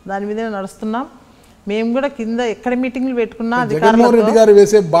దాని మీదనే నడుస్తున్నాం. మేము కూడా కింద ఎక్కడ మీటింగ్లు పెట్టుకున్నా జగన్మోహన్ రెడ్డి గారు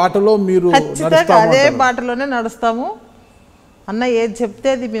వేసే బాటలో మీరు ఖచ్చితంగా అదే బాటలోనే నడుస్తాము అన్న. ఏది చెప్తే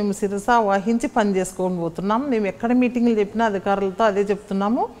అది మేము శిరస వహించి పని చేసుకొని పోతున్నాము. మేము ఎక్కడ మీటింగ్లు చెప్పినా అధికారులతో అదే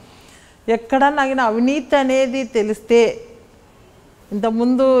చెప్తున్నాము. ఎక్కడ నాగిన అవినీతి అనేది తెలిస్తే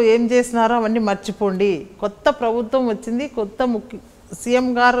ఇంతకుముందు ఏం చేసినారో అవన్నీ మర్చిపోండి. కొత్త ప్రభుత్వం వచ్చింది, కొత్త సీఎం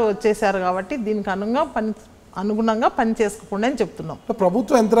గారు వచ్చేసారు కాబట్టి దీనికి అనుగుణంగా పని చేసుకోకుండా అని చెప్తున్నాం.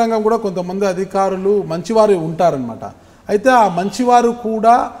 ప్రభుత్వ యంత్రాంగం కూడా కొంతమంది అధికారులు మంచివారు ఉంటారనమాట. అయితే ఆ మంచివారు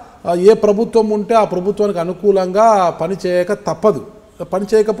కూడా ఏ ప్రభుత్వం ఉంటే ఆ ప్రభుత్వానికి అనుకూలంగా పని చేయక తప్పదు. పని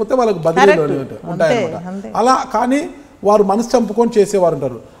చేయకపోతే వాళ్ళకి బదిలీలు ఉంటాయన్నమాట. అలా కానీ వారు మనసు చంపుకొని చేసేవారు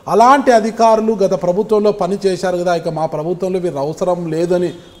ఉంటారు. అలాంటి అధికారులు గత ప్రభుత్వంలో పని చేశారు కదా, ఇక మా ప్రభుత్వంలో వీరు అవసరం లేదని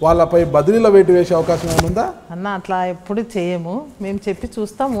వాళ్ళపై బదిలీల వేటు వేసే అవకాశం ఏముందా అన్న? అట్లా ఎప్పుడు చేయము. మేము చెప్పి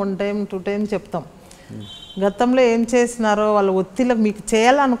చూస్తాం, 1 టైం 2 టైం చెప్తాం. గతంలో ఏం చేసినారో వాళ్ళు ఒత్తిళ్ళకు మీకు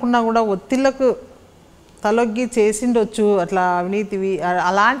చేయాలనుకున్నా కూడా ఒత్తిళ్ళకు తలొగ్గి చేసిండొచ్చు అట్లా అవినీతివి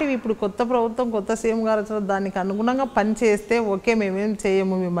అలాంటివి. ఇప్పుడు కొత్త ప్రభుత్వం, కొత్త సీఎం గారు దానికి అనుగుణంగా పని చేస్తే ఓకే, మేమేం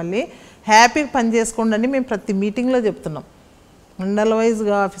చేయము, మిమ్మల్ని హ్యాపీగా పని చేసుకోండి అని మేము ప్రతి మీటింగ్లో చెప్తున్నాం. మండల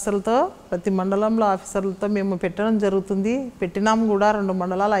వైజ్గా ఆఫీసర్లతో, ప్రతి మండలంలో ఆఫీసర్లతో మేము పెట్టడం జరుగుతుంది. పెట్టినాము కూడా, 2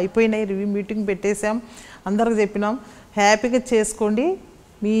 మండలాలు అయిపోయినాయి, రివ్యూ మీటింగ్ పెట్టేసాం, అందరికి చెప్పినాం హ్యాపీగా చేసుకోండి,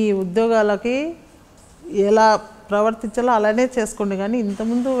 మీ ఉద్యోగాలకి ఎలా ప్రవర్తించాలో అలానే చేసుకోండి, కానీ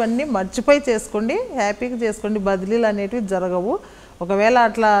ఇంతకుముందు అన్నీ మర్చిపోయి చేసుకోండి, హ్యాపీగా చేసుకోండి, బదిలీలు అనేటివి జరగవు. ఒకవేళ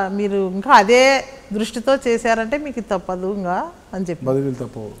అట్లా మీరు ఇంకా అదే దృష్టితో చేశారంటే మీకు తప్పదు ఇంకా అని చెప్పి బదిలీలు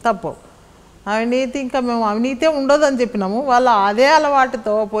తప్పవు. అవినీతి ఇంకా మేము అవినీతే ఉండదు అని చెప్పినాము. వాళ్ళు అదే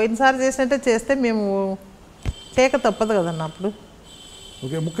అలవాటుతో పోయినసారి చేసినట్టే చేస్తే మేము తప్పదు కదన్న అప్పుడు.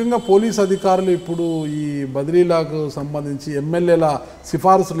 ఓకే, ముఖ్యంగా పోలీస్ అధికారులు ఇప్పుడు ఈ బదిలీలకు సంబంధించి ఎమ్మెల్యేల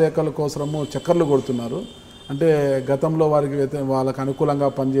సిఫారసు లేఖల కోసము చక్కర్లు కొడుతున్నారు. అంటే గతంలో వాళ్ళకి అనుకూలంగా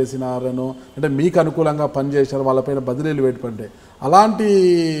పనిచేసినారనో, అంటే మీకు అనుకూలంగా పనిచేసినారు, వాళ్ళపైన బదిలీలు పెట్టుకుంటే అలాంటి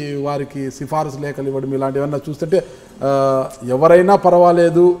వారికి సిఫారసు లేఖలు ఇవ్వడం ఇలాంటివి ఏమన్నా చూస్తుంటే ఎవరైనా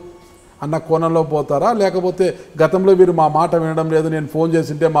పర్వాలేదు అన్న కోణంలో పోతారా? లేకపోతే గతంలో వీరు మా మాట వినడం లేదు, నేను ఫోన్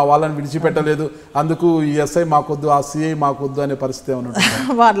చేసింటే మా వాళ్ళని విడిచిపెట్టలేదు, అందుకు ఈ ఎస్ఐ మాకొద్దు, ఆ సిఐ మాకొద్దు అనే పరిస్థితి ఏమన్నా?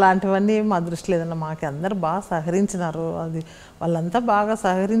 వాళ్ళలాంటివన్నీ మా దృష్టి లేదన్న. మాకు అందరు బాగా సహకరించినారు. అది వాళ్ళంతా బాగా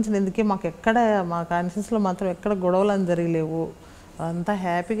సహకరించినందుకే మాకు ఎక్కడ మా కాన్స్టిట్యూన్సీలో మాత్రం ఎక్కడ గొడవలు అని జరగలేవు. అంతా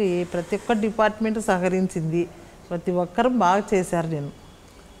హ్యాపీగా ప్రతి ఒక్క డిపార్ట్మెంట్ సహకరించింది, ప్రతి ఒక్కరు బాగా చేశారు.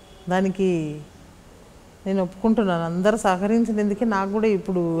 దానికి నేను ఒప్పుకుంటున్నాను. అందరూ సహకరించినందుకే నాకు కూడా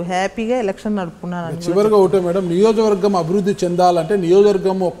ఇప్పుడు హ్యాపీగా ఎలక్షన్ నడుపుకున్నాను. చివరిగా ఒకటే మేడం, నియోజకవర్గం అభివృద్ధి చెందాలంటే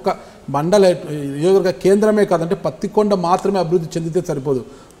నియోజకవర్గం ఒక్క నియోజకవర్గ కేంద్రమే కాదంటే పత్తికొండ మాత్రమే అభివృద్ధి చెందితే సరిపోదు.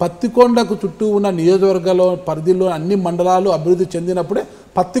 పత్తికొండకు చుట్టూ ఉన్న నియోజకవర్గాల పరిధిలో అన్ని మండలాలు అభివృద్ధి చెందినప్పుడే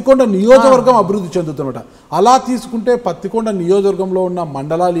పత్తికొండ నియోజకవర్గం అభివృద్ధి చెందుతున్నమాట. అలా తీసుకుంటే పత్తికొండ నియోజకవర్గంలో ఉన్న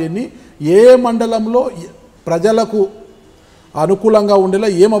మండలాలు ఎన్ని, ఏ మండలంలో ప్రజలకు అనుకూలంగా ఉండేలా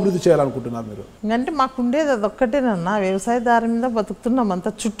ఏం అభివృద్ధి చేయాలనుకుంటున్నారు మీరు? అంటే మాకు ఉండేది అదొక్కటేనన్నా, వ్యవసాయదారం మీద బతుకుతున్నాం, అంత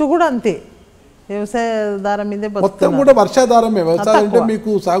చుట్టూ కూడా అంతే వ్యవసాయదారం మీదే మొత్తం కూడా వర్షాధారమే. వ్యవసాయం అంటే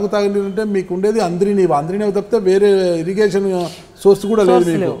మీకు సాగుతాగు అంటే మీకు ఉండేది అంద్రినీవు తప్పితే వేరే ఇరిగేషన్ సోర్స్ కూడా లేదు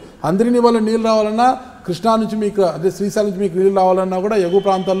మీకు. అంద్రినీ వల్ల నీళ్ళు రావాలన్నా, కృష్ణా నుంచి మీకు అదే శ్రీశైలం నుంచి మీకు నీళ్ళు రావాలన్నా కూడా ఎగువ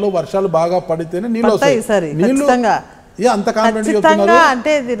ప్రాంతాల్లో వర్షాలు బాగా పడితేనే నీళ్ళు వస్తాయి. నీళ్ళు ఖచ్చితంగా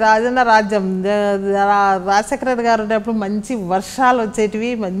అంటే ఇది రాజన్న రాజ్యం. రాజశేఖర రెడ్డి గారు ఉన్నప్పుడు మంచి వర్షాలు వచ్చేటివి,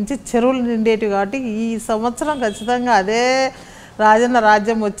 మంచి చెరువులు నిండేటివి. కాబట్టి ఈ సంవత్సరం ఖచ్చితంగా అదే రాజన్న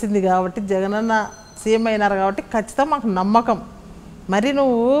రాజ్యం వచ్చింది కాబట్టి, జగనన్న సీఎం అయినారు కాబట్టి ఖచ్చితంగా మాకు నమ్మకం. మరి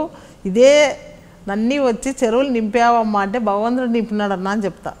నువ్వు ఇదే నన్నీ వచ్చి చెరువులు నింపావమ్మా అంటే భగవంతుడు నింపినాడు అన్నా అని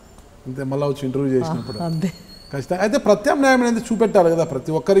చెప్తా. అంతే, మళ్ళీ వచ్చి ఇంటర్వ్యూ చేసినప్పుడు అంతే. ఖచ్చితంగా. అయితే ప్రత్యామ్నాయం అనేది చూపెట్టాలి కదా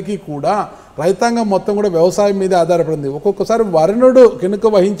ప్రతి ఒక్కరికి కూడా. రైతాంగం మొత్తం కూడా వ్యవసాయం మీదే ఆధారపడింది. ఒక్కొక్కసారి వరుణుడు కినుక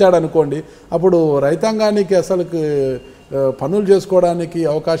వహించాడు అనుకోండి, అప్పుడు రైతాంగానికి అసలు పనులు చేసుకోవడానికి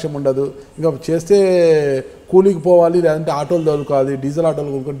అవకాశం ఉండదు. ఇంకా చేస్తే కూలికి పోవాలి, లేదంటే ఆటోలు తోలుకోవాలి, డీజిల్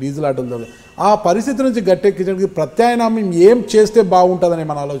ఆటోలు కొనుక్కొని డీజిల్ ఆటోలు తోలు. ఆ పరిస్థితి నుంచి గట్టెక్కించడానికి ప్రత్యామ్నాయం ఏం చేస్తే బాగుంటుందని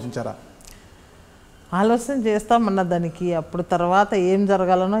మనం ఆలోచించారా? ఆలోచన చేస్తామన్న దానికి. అప్పుడు తర్వాత ఏం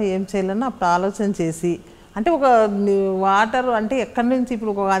జరగాలనో ఏం చేయాలనో అప్పుడు ఆలోచన చేసి, అంటే ఒక వాటర్ అంటే ఎక్కడి నుంచి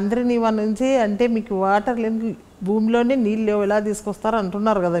ఇప్పుడు ఒక అంద్రినీవా నుంచి అంటే మీకు వాటర్ లేని భూమిలోనే నీళ్ళు లేవు, ఎలా తీసుకొస్తారు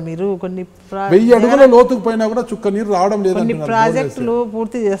అంటున్నారు కదా మీరు. కొన్ని 1000 అడుగుల లోతుకు పోయినా కూడా చుక్క నీరు రావడం లేదు. కొన్ని ప్రాజెక్టులు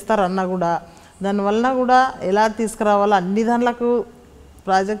పూర్తి చేస్తారన్నా కూడా దానివల్ల కూడా ఎలా తీసుకురావాలో అన్ని దాంట్లకు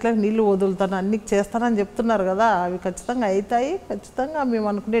ప్రాజెక్టులకు నీళ్లు వదులుతాను అన్ని చేస్తానని చెప్తున్నారు కదా. అవి ఖచ్చితంగా అవుతాయి, ఖచ్చితంగా మేము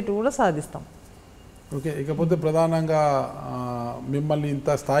అనుకునేటివి కూడా సాధిస్తాం. ఓకే, ఇకపోతే ప్రధానంగా మిమ్మల్ని ఇంత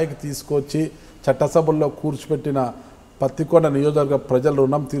స్థాయికి తీసుకొచ్చి చట్టసభల్లో కూర్చిపెట్టిన పత్తికొండ నియోజకవర్గ ప్రజల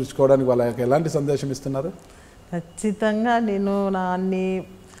రుణం తీర్చుకోవడానికి వాళ్ళకి ఎలాంటి సందేశం ఇస్తున్నారు? ఖచ్చితంగా నేను నా అన్ని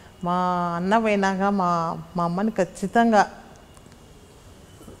మా అన్న పోయినాక మా అమ్మని ఖచ్చితంగా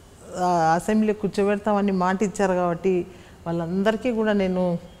అసెంబ్లీ కూర్చోబెడతామని మాట ఇచ్చారు కాబట్టి వాళ్ళందరికీ కూడా నేను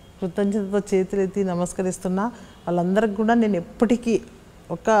కృతజ్ఞతతో చేతులెత్తి నమస్కరిస్తున్నా. వాళ్ళందరికీ కూడా నేను ఎప్పటికీ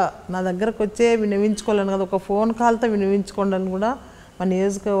నా దగ్గరకు వచ్చే వినవించుకోలేను కదా, ఒక ఫోన్ కాల్తో వినవించుకోండి కూడా మా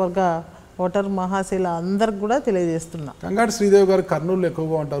నియోజకవర్గ ఓటర్ మహాశీల అందరికి కూడా తెలియజేస్తున్నా. కంగాటి శ్రీదేవి గారు కర్నూలు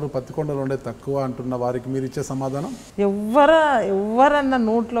ఎక్కువగా ఉంటారు, పత్తికొండలో ఉండే తక్కువ అంటున్న వారికి మీరు ఇచ్చే సమాధానం? ఎవరన్నా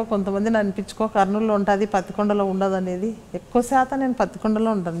నోట్లో కొంతమందిని అనిపించుకో కర్నూలులో ఉంటుంది పత్తికొండలో ఉండదు అనేది. ఎక్కువ శాతం నేను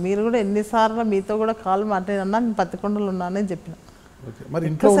పత్తికొండలో ఉంటాను. మీరు కూడా ఎన్నిసార్లు మీతో కూడా కాల్ మాట్లాడినా నేను పత్తికొండలో ఉన్నానని చెప్పిన. మరి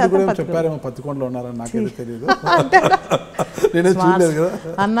ఇంట్లో చెప్పారేమో పత్తికొండలో ఉన్నారని నాకేదో తెలియదు, నేనే చూడలేదు కదా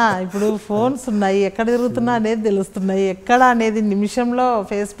అన్న. ఇప్పుడు ఫోన్స్ ఉన్నాయి, ఎక్కడ తిరుగుతున్నా అనేది తెలుస్తున్నాయి, ఎక్కడ అనేది నిమిషంలో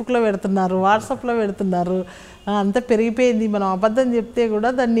ఫేస్బుక్లో పెడుతున్నారు, వాట్సాప్లో పెడుతున్నారు, అంత పెరిగిపోయింది. మనం అబద్ధం చెప్తే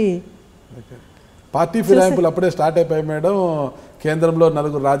కూడా దాన్ని పార్టీ ఫిరాయింపులు అప్పుడే స్టార్ట్ అయిపోయాయి మేడం. కేంద్రంలో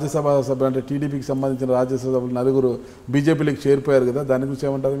 4 రాజ్యసభ సభ్యులు అంటే టీడీపీకి సంబంధించిన రాజ్యసభ సభ్యులు 4 బీజేపీలకు చేరిపోయారు కదా, దాని గురించి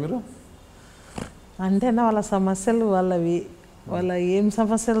ఏమంటారు మీరు? అంటేనా వాళ్ళ సమస్యలు వాళ్ళవి, వాళ్ళ ఏం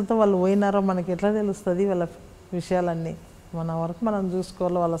సమస్యలతో వాళ్ళు పోయినారో మనకి ఎట్లా తెలుస్తుంది? వాళ్ళ విషయాలన్నీ మన వరకు మనం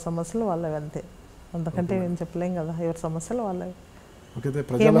చూసుకోవాలి. వాళ్ళ సమస్యలు వాళ్ళవి అంతే, అంతకంటే ఏం చెప్పలేం కదా. ఎవరి సమస్యలు వాళ్ళవి.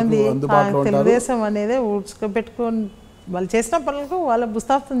 ఏమంది తెలుగుదేశం అనేది ఊడ్చుకోబెట్టుకొని వాళ్ళు చేసిన పనులకు వాళ్ళ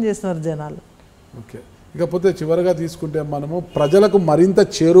భూస్థాపితం చేస్తున్నారు జనాలు. ఓకే, ఇకపోతే చివరిగా తీసుకుంటే మనము ప్రజలకు మరింత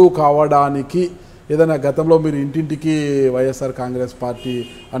చేరువ కావడానికి ఏదైనా గతంలో మీరు ఇంటింటికి వైఎస్ఆర్ కాంగ్రెస్ పార్టీ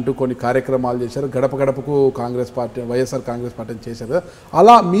అంటూ కొన్ని కార్యక్రమాలు చేశారు, గడప గడపకు కాంగ్రెస్ పార్టీ వైఎస్ఆర్ కాంగ్రెస్ పార్టీని చేశారు.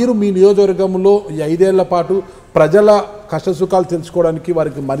 అలా మీరు మీ నియోజకవర్గంలో ఈ 5 ఏళ్ల పాటు ప్రజల కష్టసుఖాలు తెలుసుకోవడానికి,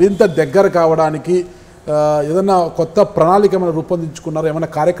 వారికి మరింత దగ్గర కావడానికి ఏదైనా కొత్త ప్రణాళిక ఏమైనా రూపొందించుకున్నారా?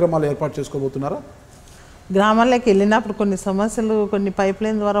 ఏమైనా కార్యక్రమాలు ఏర్పాటు చేసుకోబోతున్నారా? గ్రామాల్లోకి వెళ్ళినప్పుడు కొన్ని సమస్యలు, కొన్ని పైప్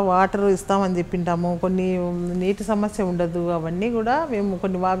లైన్ ద్వారా వాటర్ ఇస్తామని చెప్పింటాము, కొన్ని నీటి సమస్య ఉండదు, అవన్నీ కూడా మేము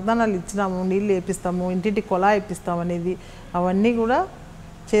కొన్ని వాగ్దానాలు ఇచ్చినాము. నీళ్ళు వేపిస్తాము, ఇంటింటి కొలా వేపిస్తామనేది అవన్నీ కూడా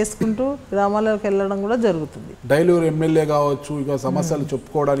చేసుకుంటూ గ్రామాల్లోకి వెళ్ళడం కూడా జరుగుతుంది. డైలీ ఎమ్మెల్యే కావచ్చు, ఇక సమస్యలు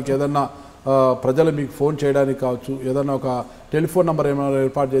చెప్పుకోవడానికి ఏదన్నా ప్రజలు మీకు ఫోన్ చేయడానికి కావచ్చు, ఏదైనా ఒక టెలిఫోన్ నెంబర్ ఏమైనా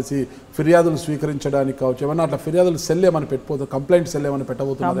ఏర్పాటు చేసి ఫిర్యాదులు స్వీకరించడానికి కావచ్చు, ఏమన్నా అట్లా ఫిర్యాదులు సెల్ ఏమైనా పెట్టబోతుంది, కంప్లైంట్ సెల్ ఏమైనా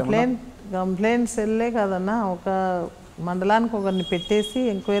పెట్టబోతున్నారు? కంప్లైంట్ సెల్లే కాదన్నా, ఒక మండలానికి ఒకరిని పెట్టేసి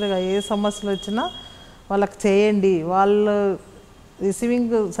ఎంక్వైరీగా ఏ సమస్యలు వచ్చినా వాళ్ళకి చేయండి, వాళ్ళు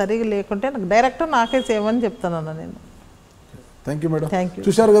రిసీవింగ్ సరిగా లేకుంటే నాకు డైరెక్ట్ నాకే చేయమని చెప్తానన్నా నేను. Thank you madam.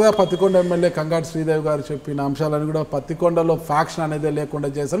 చూశారు కదా పత్తికొండ ఎమ్మెల్యే కంగాటి శ్రీదేవి గారు చెప్పిన అంశాలను కూడా. పత్తికొండలో ఫ్యాక్షన్ అనేది లేకుండా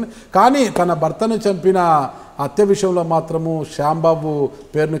చేశాను, కానీ తన భర్తను చంపిన హత్య విషయంలో మాత్రము శ్యాంబాబు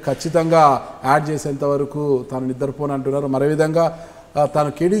పేరుని ఖచ్చితంగా యాడ్ చేసేంత వరకు తాను నిద్రపోను అంటున్నారు. మరో విధంగా తాను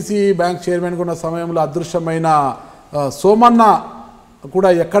కేడీసీ బ్యాంక్ చైర్మన్గా ఉన్న సమయంలో అదృశ్యమైన సోమన్న కూడా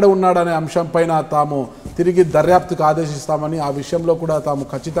ఎక్కడ ఉన్నాడనే అంశంపైన తాము తిరిగి దర్యాప్తుకు ఆదేశిస్తామని, ఆ విషయంలో కూడా తాము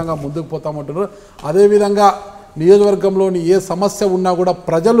ఖచ్చితంగా ముందుకు పోతామంటున్నారు. అదేవిధంగా నియోజకవర్గంలోని ఏ సమస్య ఉన్నా కూడా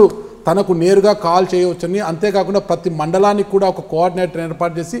ప్రజలు తనకు నేరుగా కాల్ చేయవచ్చని, అంతేకాకుండా ప్రతి మండలానికి కూడా ఒక కోఆర్డినేటర్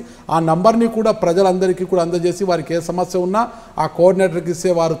ఏర్పాటు చేసి ఆ నంబర్ని కూడా ప్రజలందరికీ కూడా అందజేసి వారికి ఏ సమస్య ఉన్నా ఆ కోఆర్డినేటర్కి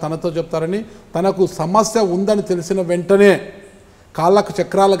ఇస్తే వారు తనతో చెప్తారని, తనకు సమస్య ఉందని తెలిసిన వెంటనే కాళ్ళకు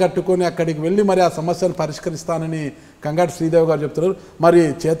చక్రాలు కట్టుకొని అక్కడికి వెళ్ళి మరి ఆ సమస్యను పరిష్కరిస్తానని కంగాటి శ్రీదేవి గారు చెప్తున్నారు. మరి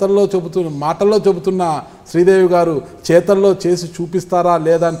మాటల్లో చెబుతున్న శ్రీదేవి గారు చేతల్లో చేసి చూపిస్తారా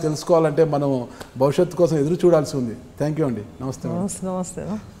లేదా అని తెలుసుకోవాలంటే మనం భవిష్యత్తు కోసం ఎదురు చూడాల్సి ఉంది. థ్యాంక్ యూ అండి. నమస్తే. నమస్తే.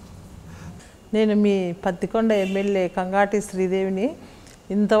 నేను మీ పత్తికొండ ఎమ్మెల్యే కంగాటి శ్రీదేవిని.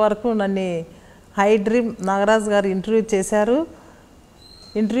 ఇంతవరకు నన్ను iDream నాగరాజు గారు ఇంటర్వ్యూ చేశారు.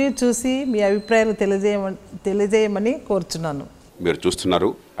 ఇంటర్వ్యూ చూసి మీ అభిప్రాయాలు తెలియజేయమని కోరుచున్నాను. మీరు చూస్తున్నారు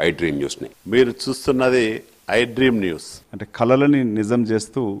iDream న్యూస్ని. మీరు చూస్తున్నది iDream న్యూస్. అంటే కళలని నిజం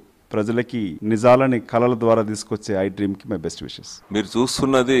చేస్తూ ప్రజలకి నిజాలని కళల ద్వారా తీసుకొచ్చే iDreamకి మై బెస్ట్ విషెస్. మీరు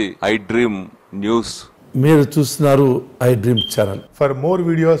చూస్తున్నది iDream న్యూస్. మీరు చూస్తున్నారు iDream channel. For more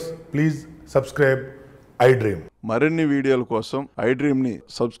videos please subscribe iDream. మరిన్ని వీడియోల కోసం iDreamని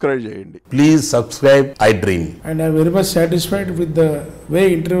సబ్స్క్రైబ్ చేయండి. Please subscribe iDream. And I'm very much satisfied with the way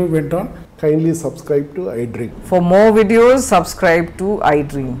interview went on. Kindly subscribe to iDream. For more videos, subscribe to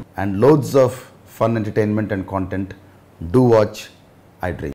iDream. And loads of fun entertainment and content. Do watch iDream.